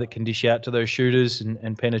guy that can dish out to those shooters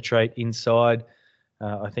and penetrate inside,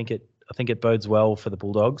 I think it bodes well for the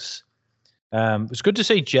Bulldogs. It was good to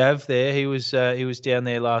see Jav there. He was down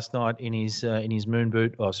there last night in his moon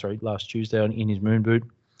boot. Oh, sorry, last Tuesday in his moon boot.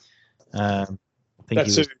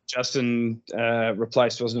 That's who Justin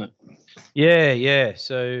replaced, wasn't it? Yeah.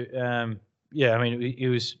 So, I mean, he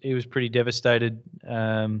was pretty devastated,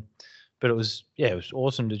 but it was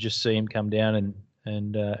awesome to just see him come down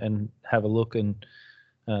and have a look and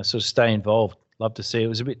sort of stay involved. Love to see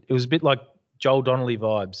it. It was a bit like Joel Donnelly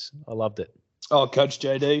vibes. I loved it. Oh, Coach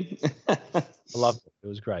JD. I loved it. It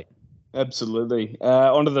was great. Absolutely.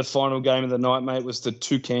 On to the final game of the night, mate, was the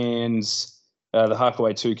Toucans. The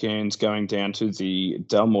Harkaway Toucans going down to the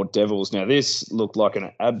Delmore Devils. Now, this looked like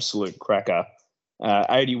an absolute cracker.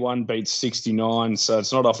 81 beats 69, so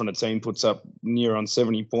it's not often a team puts up near on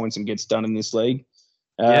 70 points and gets done in this league.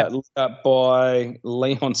 Looked up by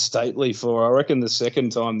Leon Stately for, I reckon, the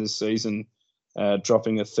second time this season,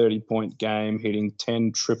 dropping a 30-point game, hitting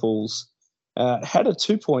 10 triples. Had a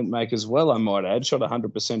 2-point make as well, I might add. Shot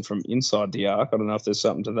 100% from inside the arc. I don't know if there's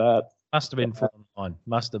something to that. Must have been 4 on 9.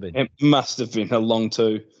 Must have been. It must have been a long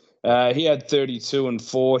 2. He had 32 and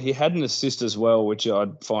 4. He had an assist as well, which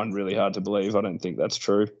I'd find really hard to believe. I don't think that's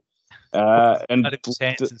true. And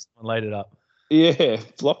someone laid it up. Yeah,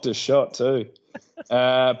 blocked a shot too.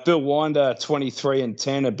 Bill Winder, 23 and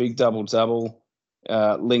 10, a big double-double.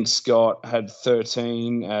 Link Scott had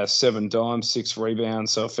 13, 7 dimes, 6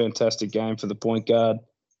 rebounds, so a fantastic game for the point guard.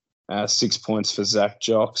 6 points for Zach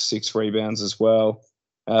Jock, 6 rebounds as well.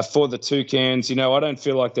 For the Toucans, I don't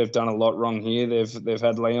feel like they've done a lot wrong here. They've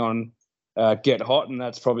had Leon get hot, and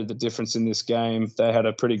that's probably the difference in this game. They had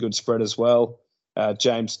a pretty good spread as well.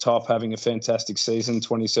 James Topp having a fantastic season,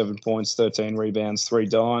 27 points, 13 rebounds, 3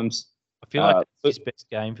 dimes. I feel like that's his best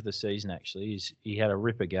game for the season, actually. He had a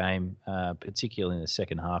ripper game, particularly in the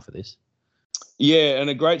second half of this. Yeah, and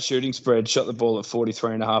a great shooting spread. Shot the ball at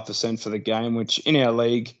 43.5% for the game, which in our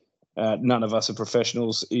league, none of us are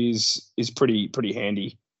professionals, is pretty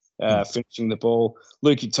handy. finishing the ball.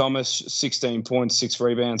 Lukey Thomas, 16 points, 6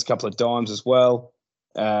 rebounds, a couple of dimes as well.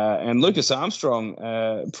 And Lucas Armstrong,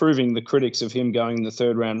 proving the critics of him going in the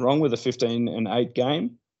third round wrong with a 15-8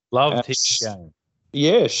 game. Loved his game.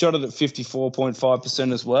 Yeah, shot it at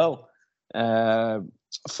 54.5% as well.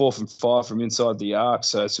 4 from 5 from inside the arc,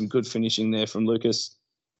 so some good finishing there from Lucas.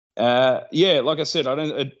 Like I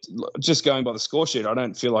said, just going by the score sheet, I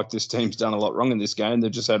don't feel like this team's done a lot wrong in this game.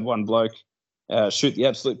 They've just had one bloke shoot the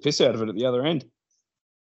absolute piss out of it at the other end.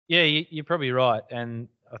 Yeah, you're probably right, and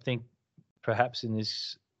I think perhaps in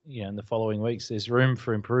this, in the following weeks, there's room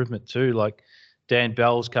for improvement too. Like Dan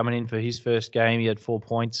Bell's coming in for his first game. He had 4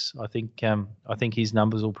 points. I think his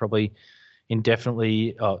numbers will probably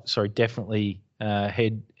definitely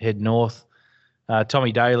head north.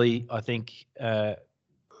 Tommy Daly, I think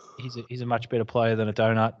he's a much better player than a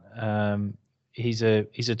donut. He's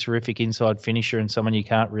a terrific inside finisher and someone you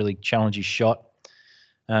can't really challenge his shot.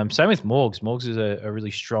 Same with Morgs. Morgs is a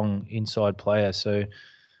really strong inside player. So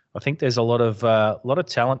I think there's a lot of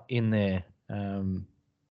talent in there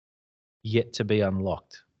yet to be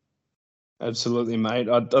unlocked. Absolutely, mate.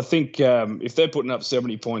 I think if they're putting up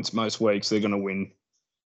 70 points most weeks, they're going to win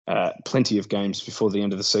plenty of games before the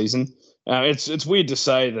end of the season. It's weird to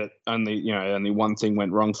say that only one thing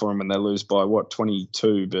went wrong for them and they lose by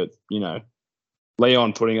 22. But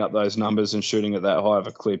Leon putting up those numbers and shooting at that high of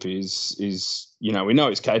a clip is we know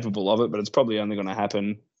he's capable of it, but it's probably only going to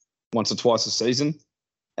happen once or twice a season.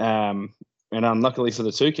 And unluckily for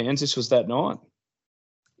the Toucans, this was that night.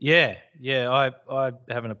 Yeah. I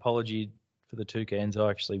have an apology for the Toucans. I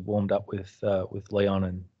actually warmed up with Leon,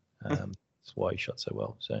 and that's why he shot so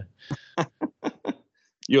well. So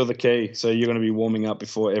you're the key. So you're going to be warming up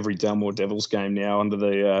before every Dalmore Devils game now under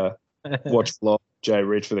the watch live Jay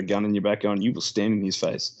Rich with a gun in your back on. You will stand in his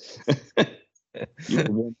face. You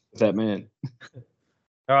will warm with that man.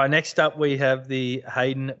 All right, next up we have the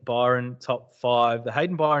Hayden Byron top 5. The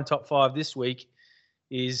Hayden Byron top 5 this week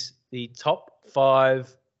is the top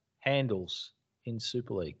 5 handles in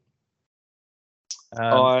Super League.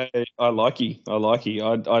 I like you.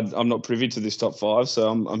 I'm not privy to this top 5, so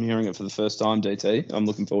I'm hearing it for the first time, DT. I'm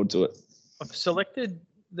looking forward to it. I've selected.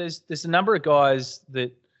 There's a number of guys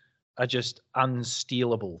that are just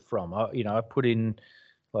unstealable from. I put in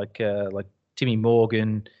like Timmy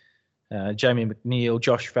Morgan, Jamie McNeil,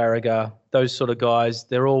 Josh Farragher, those sort of guys.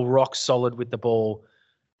 They're all rock solid with the ball,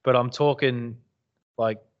 but I'm talking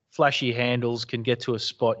like flashy handles, can get to a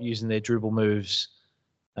spot using their dribble moves.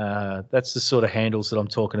 That's the sort of handles that I'm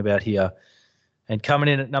talking about here. And coming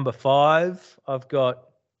in at number 5, I've got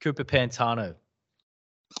Cooper Pantano.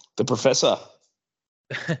 The professor.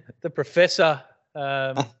 The professor.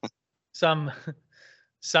 Some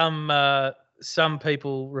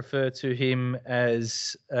people refer to him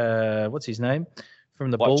as what's his name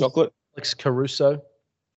from the White Bulls? Chocolate. Alex Caruso.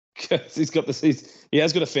 He has got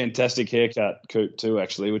a fantastic haircut, Coop, too,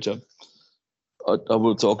 actually, which I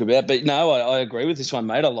will talk about. But no, I agree with this one,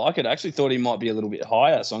 mate. I like it. I actually thought he might be a little bit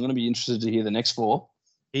higher, so I'm going to be interested to hear the next 4.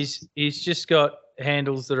 He's just got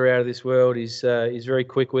handles that are out of this world. He's very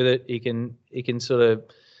quick with it. He can sort of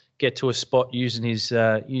get to a spot using his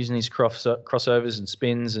crossovers and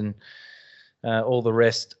spins and all the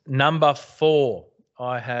rest. Number 4,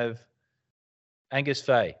 I have Angus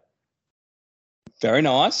Fay. Very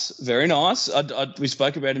nice. We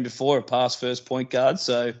spoke about him before, a past first point guard.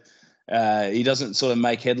 So he doesn't sort of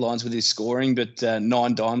make headlines with his scoring, but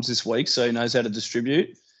 9 dimes this week, so he knows how to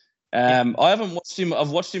distribute. I haven't watched him.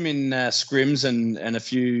 I've watched him in scrims and a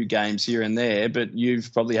few games here and there, but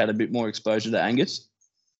you've probably had a bit more exposure to Angus.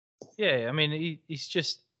 Yeah, I mean,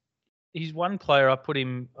 he's one player. I put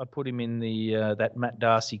him in the that Matt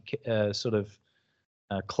Darcy sort of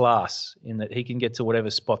class, in that he can get to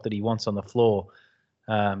whatever spot that he wants on the floor.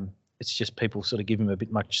 It's just people sort of give him a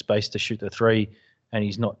bit much space to shoot the 3, and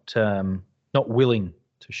he's not willing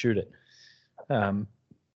to shoot it.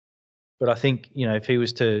 But I think, if he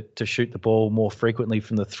was to shoot the ball more frequently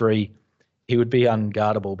from the 3, he would be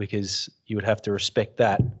unguardable, because you would have to respect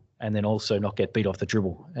that and then also not get beat off the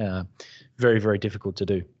dribble. Very, very difficult to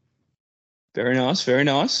do. Very nice, very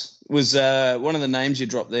nice. Was one of the names you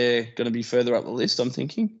dropped there going to be further up the list, I'm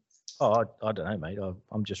thinking? Oh, I don't know, mate.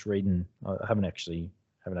 I'm just reading. I haven't actually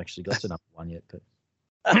got to number 1 yet. But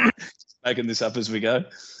making this up as we go.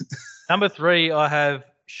 Number 3, I have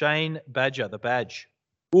Shane Badger, the Badge.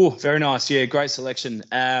 Oh, very nice. Yeah, great selection.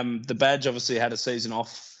 The Badge obviously had a season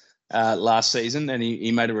off last season, and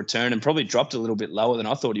he made a return and probably dropped a little bit lower than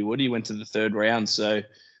I thought he would. He went to the 3rd round. So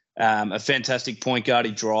a fantastic point guard.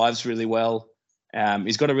 He drives really well.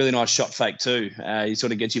 He's got a really nice shot fake too. He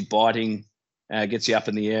sort of gets you biting gets you up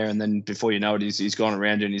in the air, and then before you know it, he's gone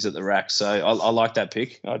around you and he's at the rack. So I like that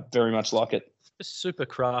pick. I very much like it. Just super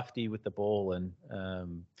crafty with the ball and,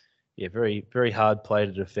 very, very hard play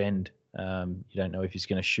to defend. You don't know if he's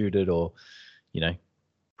going to shoot it or,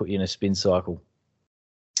 put you in a spin cycle.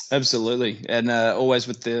 Absolutely. And always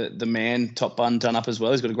with the man top bun done up as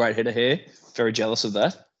well. He's got a great head of hair. Very jealous of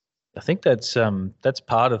that. I think that's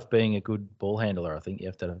part of being a good ball handler. I think you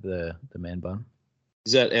have to have the man bun.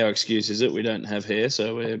 Is that our excuse, is it? We don't have hair,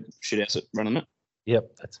 so we're shit-ass at running it?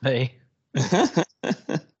 Yep, that's me.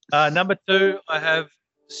 Number 2, I have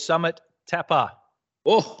Summit Tapper.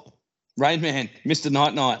 Oh, Rain Man, Mr.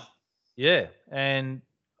 Night. Yeah, and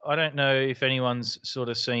I don't know if anyone's sort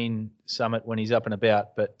of seen Summit when he's up and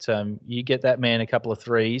about, but you get that man a couple of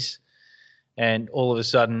threes, and all of a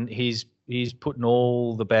sudden he's putting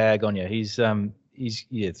all the bag on you. He's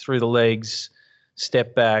through the legs,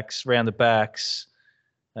 step backs, round the backs.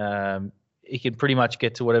 He can pretty much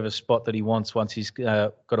get to whatever spot that he wants once he's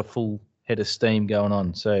got a full head of steam going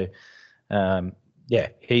on. So,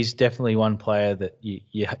 he's definitely one player that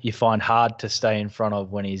you find hard to stay in front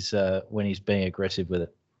of when he's being aggressive with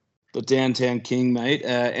it. But Downtown King, mate,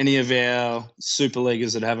 any of our Super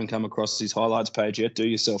Leaguers that haven't come across his highlights page yet, do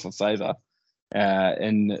yourself a favour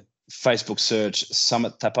and Facebook search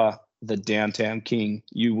Summit Tapper, the Downtown King.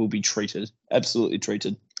 You will be treated, absolutely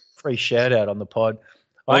treated. Free shout out on the pod.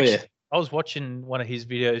 I was watching one of his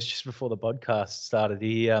videos just before the podcast started.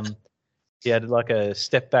 He had like a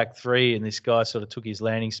step back 3, and this guy sort of took his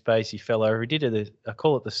landing space. He fell over. He did I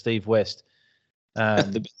call it the Steve West,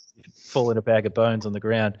 fall in a bag of bones on the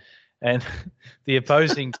ground. And the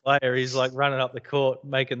opposing player is like running up the court,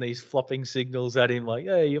 making these flopping signals at him, like,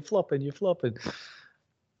 "Hey, you're flopping."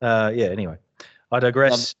 Anyway, I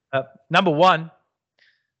digress. Number 1,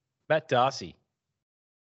 Matt Darcy.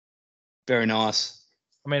 Very nice.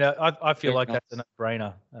 I mean, I feel like that's a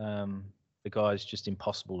no-brainer. The guy's just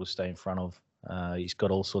impossible to stay in front of. He's got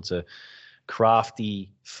all sorts of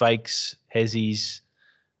crafty fakes, hezzies,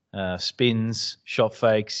 spins, shot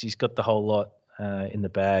fakes. He's got the whole lot in the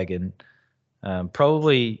bag, and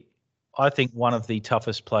probably, I think, one of the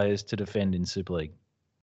toughest players to defend in Super League.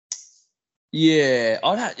 Yeah,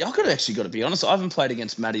 I've got to be honest. I haven't played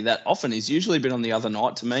against Matty that often. He's usually been on the other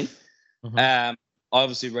night to me. Mm-hmm. I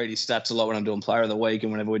obviously read his stats a lot when I'm doing Player of the Week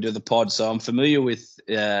and whenever we do the pod, so I'm familiar with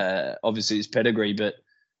obviously his pedigree, but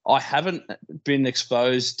I haven't been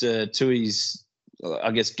exposed to his,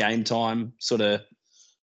 I guess, game time sort of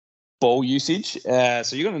ball usage.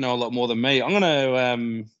 So you're going to know a lot more than me. I'm going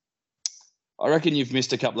to. I reckon you've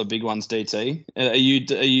missed a couple of big ones, DT. Are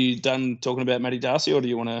you done talking about Matty Darcy, or do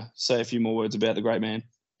you want to say a few more words about the great man?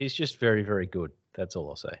 He's just very, very good. That's all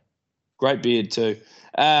I'll say. Great beard too.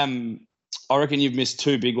 I reckon you've missed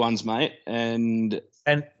 2 big ones, mate. And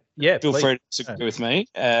yeah, feel free to disagree with me.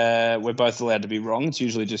 We're both allowed to be wrong. It's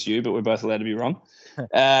usually just you, but we're both allowed to be wrong.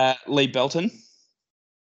 Lee Belton.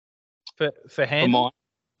 For hand? For mine,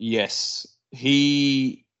 yes.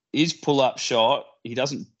 His pull-up shot, he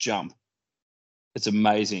doesn't jump. It's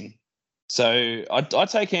amazing. So I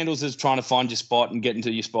take handles as trying to find your spot and get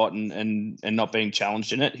into your spot and not being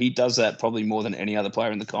challenged in it. He does that probably more than any other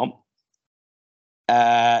player in the comp.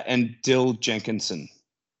 And Dill Jenkinson,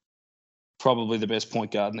 probably the best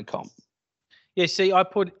point guard in the comp. Yeah, see, I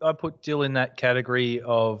put Dill in that category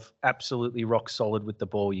of absolutely rock solid with the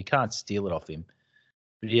ball. You can't steal it off him.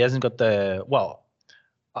 But he hasn't got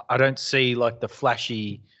I don't see like the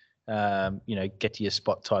flashy, get to your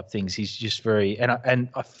spot type things. He's just very, and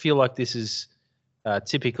I feel like this is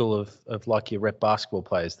typical of like your rep basketball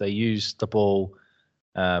players. They use the ball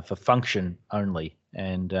for function only.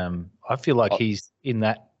 And I feel like he's in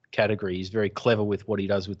that category. He's very clever with what he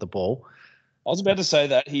does with the ball. I was about to say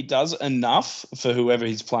that he does enough for whoever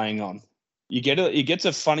he's playing on. He gets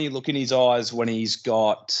a funny look in his eyes when he's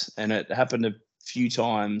got, and it happened a few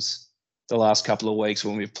times the last couple of weeks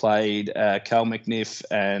when we've played Carl McNiff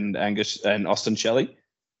and Angus and Austin Shelley.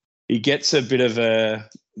 He gets a bit of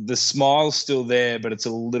the smile's still there, but it's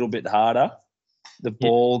a little bit harder. The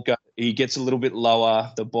ball, he gets a little bit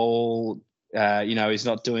lower. The ball, he's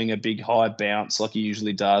not doing a big high bounce like he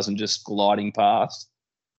usually does and just gliding past.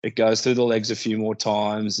 It goes through the legs a few more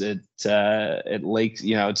times. It leaks.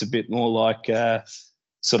 It's a bit more like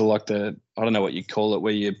sort of like I don't know what you call it,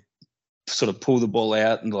 where you sort of pull the ball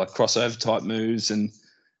out and like crossover type moves. And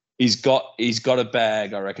he's got a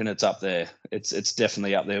bag. I reckon it's up there. It's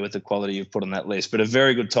definitely up there with the quality you've put on that list. But a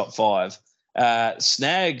very good top 5.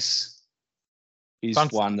 Snags is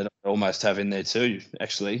one that I almost have in there too.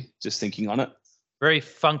 Actually, just thinking on it. Very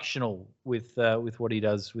functional with what he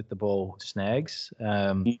does with the ball, Snags.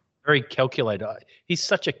 very calculated. He's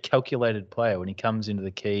such a calculated player when he comes into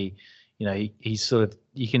the key. You know, he's sort of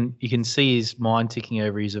you can see his mind ticking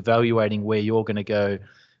over. He's evaluating where you're going to go,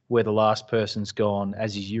 where the last person's gone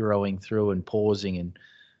as he's euroing through and pausing,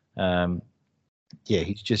 and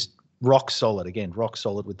he's just rock solid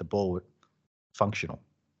with the ball, functional.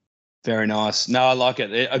 Very nice. No, I like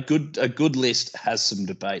it. A good list has some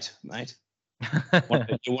debate, mate.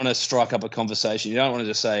 You want to strike up a conversation. You don't want to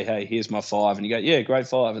just say, "Hey, here's my 5," and you go, "Yeah, great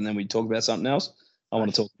 5," and then we talk about something else. I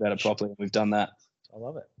want to talk about it properly, and we've done that. I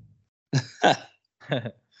love it.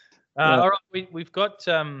 All right, we've got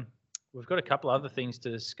a couple other things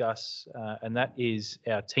to discuss, and that is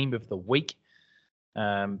our team of the week.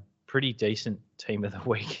 Pretty decent team of the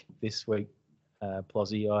week this week,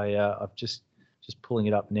 Plozzy. I'm just pulling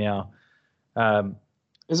it up now.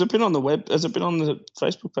 Has it been on the web? Has it been on the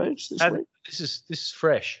Facebook page this week? This is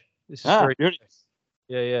fresh. This is very fresh.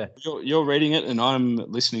 Yeah. You're reading it, and I'm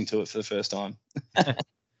listening to it for the first time.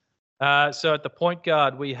 So at the point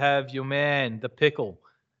guard, we have your man, the Pickle.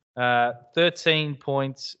 13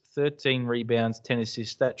 points, 13 rebounds, 10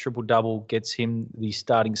 assists. That triple-double gets him the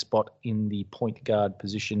starting spot in the point guard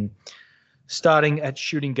position. Starting at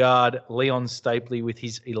shooting guard, Leon Stapley with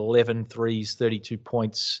his 11 threes, 32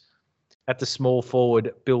 points. At the small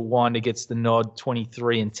forward, Bill Winder gets the nod,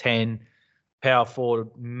 23 and 10. Power forward,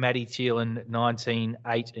 Matty Thielen, 19,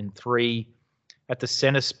 8 and 3. At the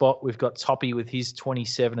center spot, we've got Toppy with his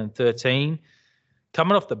 27 and 13.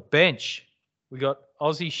 Coming off the bench, we got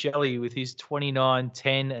Aussie Shelley with his 29,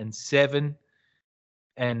 10 and 7.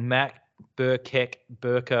 And Mac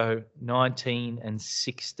Burko, 19 and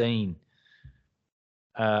 16.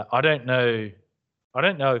 I don't know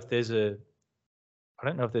if there's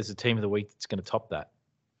a team of the week that's going to top that.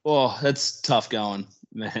 Oh, that's tough going,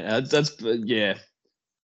 man. Yeah.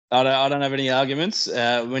 I don't have any arguments.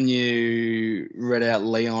 When you read out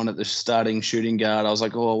Leon at the starting shooting guard, I was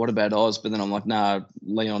like, oh, what about Oz? But then I'm like, nah,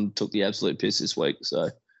 Leon took the absolute piss this week. So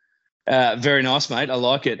very nice, mate. I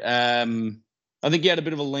like it. I think he had a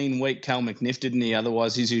bit of a lean week, Cal McNiff, didn't he?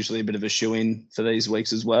 Otherwise, he's usually a bit of a shoe-in for these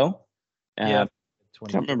weeks as well. Yeah.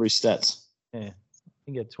 Can't remember his stats. Yeah. I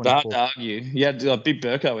think he had 24. Hard to argue. You had like Big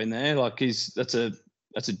Burko in there. Like that's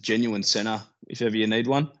a genuine centre if ever you need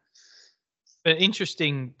one. But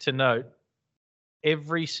interesting to note,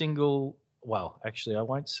 every single, well, actually, I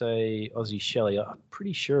won't say Aussie Shelley. I'm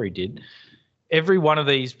pretty sure he did. Every one of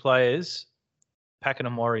these players,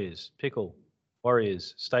 Pakenham Warriors, Pickle,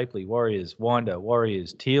 Warriors, Stapley, Warriors, Winder,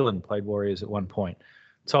 Warriors, Thielen played Warriors at one point,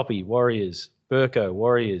 Toppy, Warriors, Burko,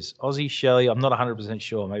 Warriors, Aussie Shelley. I'm not 100%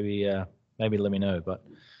 sure. Maybe let me know. But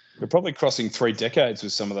we're probably crossing 3 decades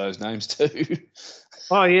with some of those names too.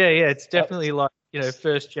 Oh yeah. It's definitely like,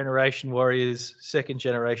 first generation Warriors, second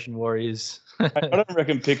generation Warriors. I don't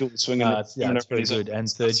reckon Pickle was swinging. It's pretty good. And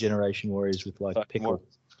third generation Warriors with like Pickle.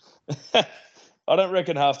 I don't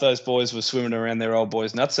reckon half those boys were swimming around their old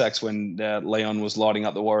boys' nutsacks when Leon was lighting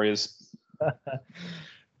up the Warriors.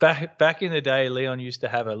 Back in the day, Leon used to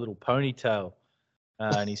have a little ponytail,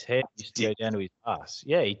 and his hair used to go down to his ass.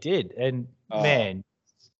 Yeah, he did. And man,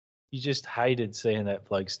 you just hated seeing that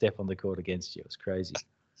bloke step on the court against you. It was crazy.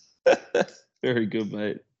 Very good,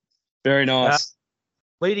 mate. Very nice.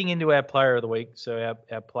 Leading into our player of the week, so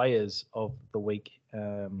our players of the week,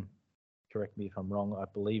 correct me if I'm wrong, I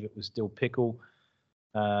believe it was still Pickle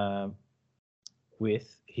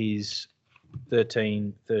with his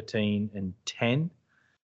 13, 13 and 10,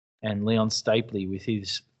 and Leon Stapley with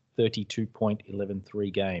his 32-point,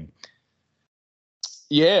 11-3 game.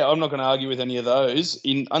 Yeah, I'm not going to argue with any of those.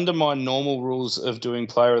 Under my normal rules of doing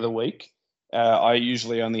player of the week, I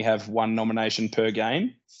usually only have one nomination per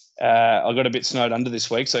game. I got a bit snowed under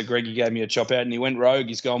this week, so Greggy gave me a chop out and he went rogue.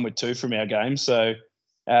 He's gone with 2 from our game. So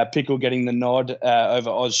Pickle getting the nod over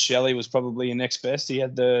Oz Shelley was probably your next best. He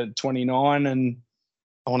had the 29 and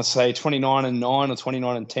I want to say 29 and 9 or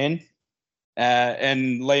 29 and 10.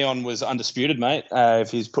 And Leon was undisputed, mate.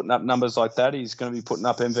 If he's putting up numbers like that, he's going to be putting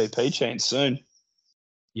up MVP chance soon.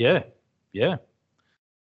 Yeah.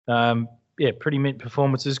 Pretty mint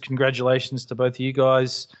performances. Congratulations to both of you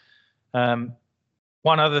guys.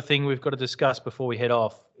 One other thing we've got to discuss before we head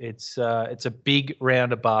off. It's a big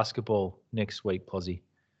round of basketball next week, Plozzy.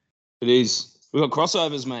 It is. We've got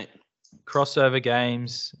crossovers, mate. Crossover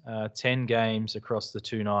games, 10 games across the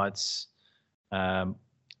 2 nights. I'm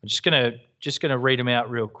just gonna read them out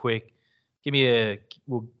real quick. We'll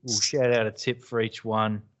shout out a tip for each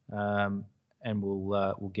one, and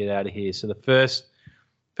we'll get out of here. So the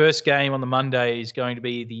first game on the Monday is going to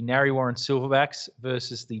be the Narre-Warren Silverbacks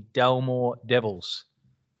versus the Dalmore Devils.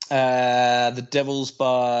 The Devils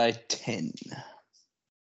by 10.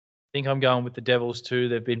 think I'm going with the Devils too.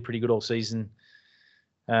 They've been pretty good all season.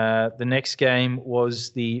 The next game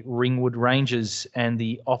was the Ringwood Rangers and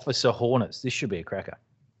the Officer Hornets. This should be a cracker.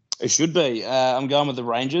 It should be. I'm going with the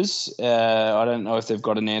Rangers. I don't know if they've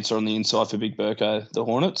got an answer on the inside for Big Burko, the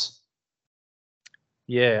Hornets.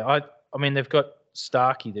 Yeah, I mean, they've got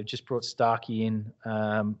Starkey. They've just brought Starkey in.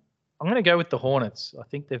 I'm going to go with the Hornets. I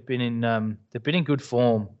think they've been in good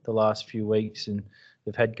form the last few weeks, and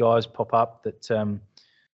they've had guys pop up that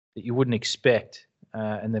you wouldn't expect.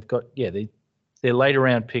 And they've got their later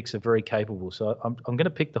round picks are very capable. So I'm going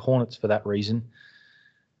to pick the Hornets for that reason.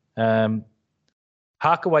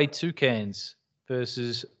 Harkaway Toucans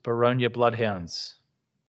versus Baronia Bloodhounds.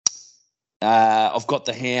 I've got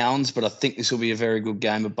the Hounds, but I think this will be a very good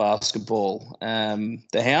game of basketball.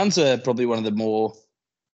 The Hounds are probably one of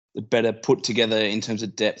the better put together in terms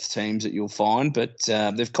of depth teams that you'll find, but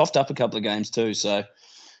they've coughed up a couple of games too. So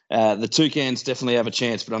the Toucans definitely have a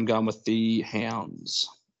chance, but I'm going with the Hounds.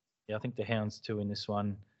 Yeah, I think the Hounds too in this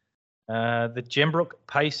one. The Gembrook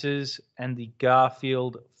Pacers and the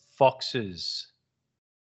Garfield Foxes.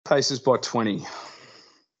 Pacers by 20.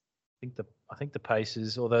 I think the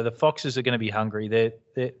Pacers, although the Foxes are going to be hungry,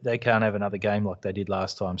 they can't have another game like they did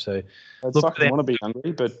last time. So I want to be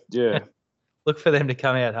hungry, but yeah. Look for them to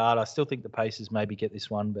come out hard. I still think the Pacers maybe get this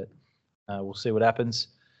one, but we'll see what happens.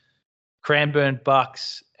 Cranbourne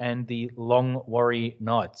Bucks and the Longwarry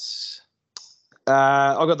Knights.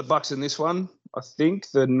 I got the Bucks in this one. I think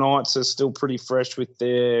the Knights are still pretty fresh with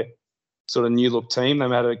their sort of new look team.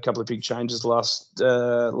 They've had a couple of big changes last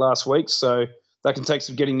week, so that can take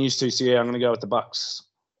some getting used to. So yeah, I'm going to go with the Bucks.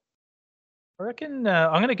 I reckon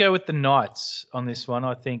I'm going to go with the Knights on this one.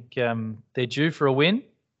 I think they're due for a win,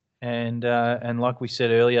 and like we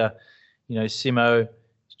said earlier, Simo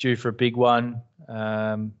is due for a big one,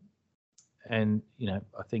 and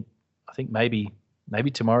I think maybe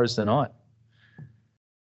tomorrow's the night.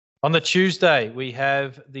 On the Tuesday, we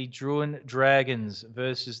have the Druin Dragons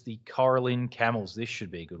versus the Coralline Camels. This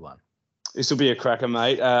should be a good one. This will be a cracker,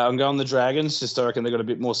 mate. I'm going the Dragons. Just I reckon they've got a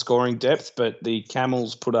bit more scoring depth, but the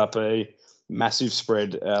Camels put up a massive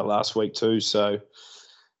spread last week too. So,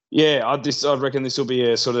 yeah, I reckon this will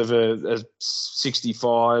be a sort of a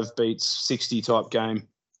 65 beats 60 type game.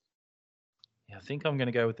 Yeah, I think I'm going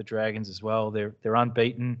to go with the Dragons as well. They're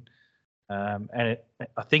unbeaten. I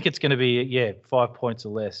think it's going to be 5 points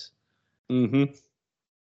or less. Mm-hmm.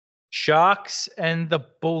 Sharks and the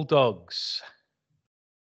Bulldogs.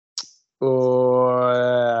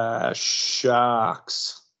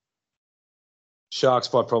 Sharks. Sharks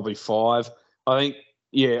by probably 5. I think,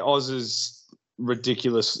 Oz is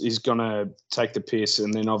ridiculous. Is going to take the piss,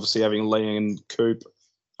 and then obviously having Lee and Coop,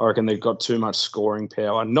 I reckon they've got too much scoring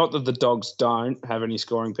power. Not that the Dogs don't have any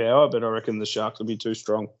scoring power, but I reckon the Sharks will be too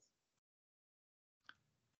strong.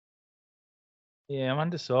 Yeah, I'm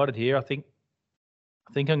undecided here. I think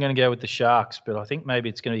I'm going to go with the Sharks, but I think maybe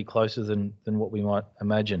it's going to be closer than what we might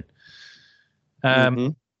imagine.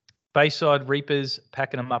 Bayside Reapers,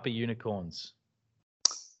 Pakenham Upper Unicorns.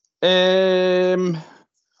 I'll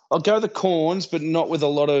go the Corns, but not with a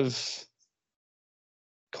lot of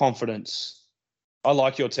confidence. I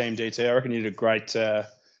like your team, DT. I reckon you did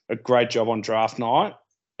a great job on draft night.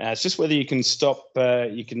 It's just whether you can stop.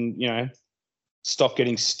 Stop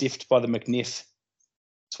getting stiffed by the McNiff.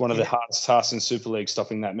 It's one of the hardest tasks in Super League,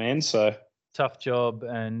 stopping that man. So tough job,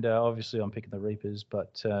 and obviously I'm picking the Reapers,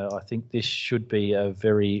 but I think this should be a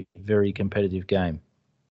very, very competitive game.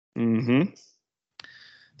 Mm-hmm.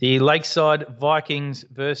 The Lakeside Vikings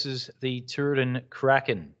versus the Tooradin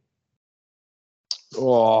Kraken.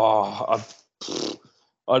 Oh,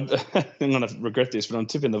 I'm going to regret this, but I'm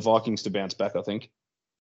tipping the Vikings to bounce back, I think.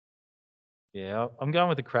 Yeah, I'm going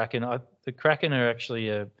with the Kraken. The Kraken are actually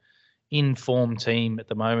a in-form team at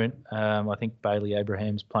the moment. I think Bailey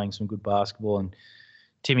Abraham's playing some good basketball, and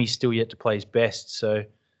Timmy's still yet to play his best. So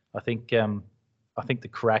I think the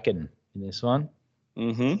Kraken in this one.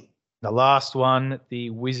 Mm-hmm. The last one, the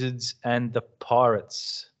Wizards and the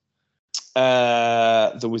Pirates.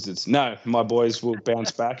 The Wizards. No, my boys will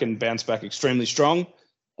bounce back and bounce back extremely strong.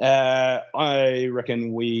 I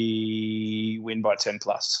reckon we win by 10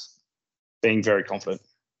 plus. Being very confident.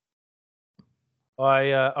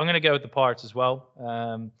 I'm going to go with the Pirates as well.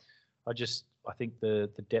 I think the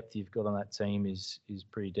depth you've got on that team is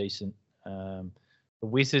pretty decent. The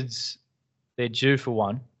Wizards, they're due for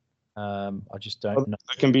one. I just don't know.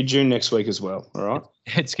 It can be June next week as well. All right.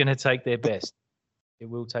 It's going to take their best. It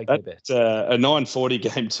will take their best. A 9:40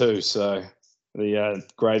 game too. So the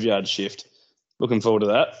graveyard shift. Looking forward to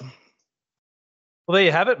that. Well, there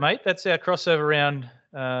you have it, mate. That's our crossover round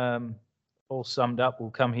all summed up,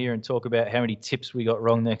 we'll come here and talk about how many tips we got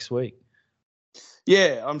wrong next week.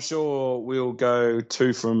 Yeah, I'm sure we'll go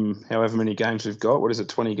 2 from however many games we've got. What is it,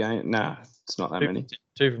 20 games? Nah, it's not that many.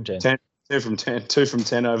 2 from 10. 2 from 10. 2 from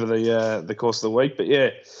 10 over the course of the week. But yeah,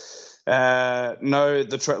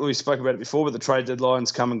 we spoke about it before, but the trade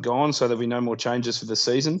deadline's come and gone, so there'll be no more changes for the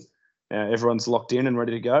season. Everyone's locked in and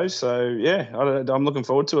ready to go. So yeah, I'm looking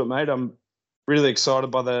forward to it, mate. I'm really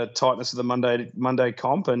excited by the tightness of the Monday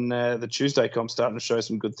comp, and the Tuesday comp starting to show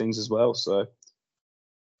some good things as well. So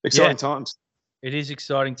exciting times. It is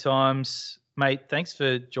exciting times, mate. Thanks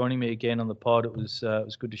for joining me again on the pod. It was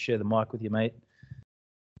good to share the mic with you, mate.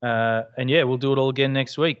 And yeah, we'll do it all again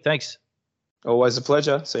next week. Thanks. Always a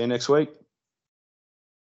pleasure. See you next week.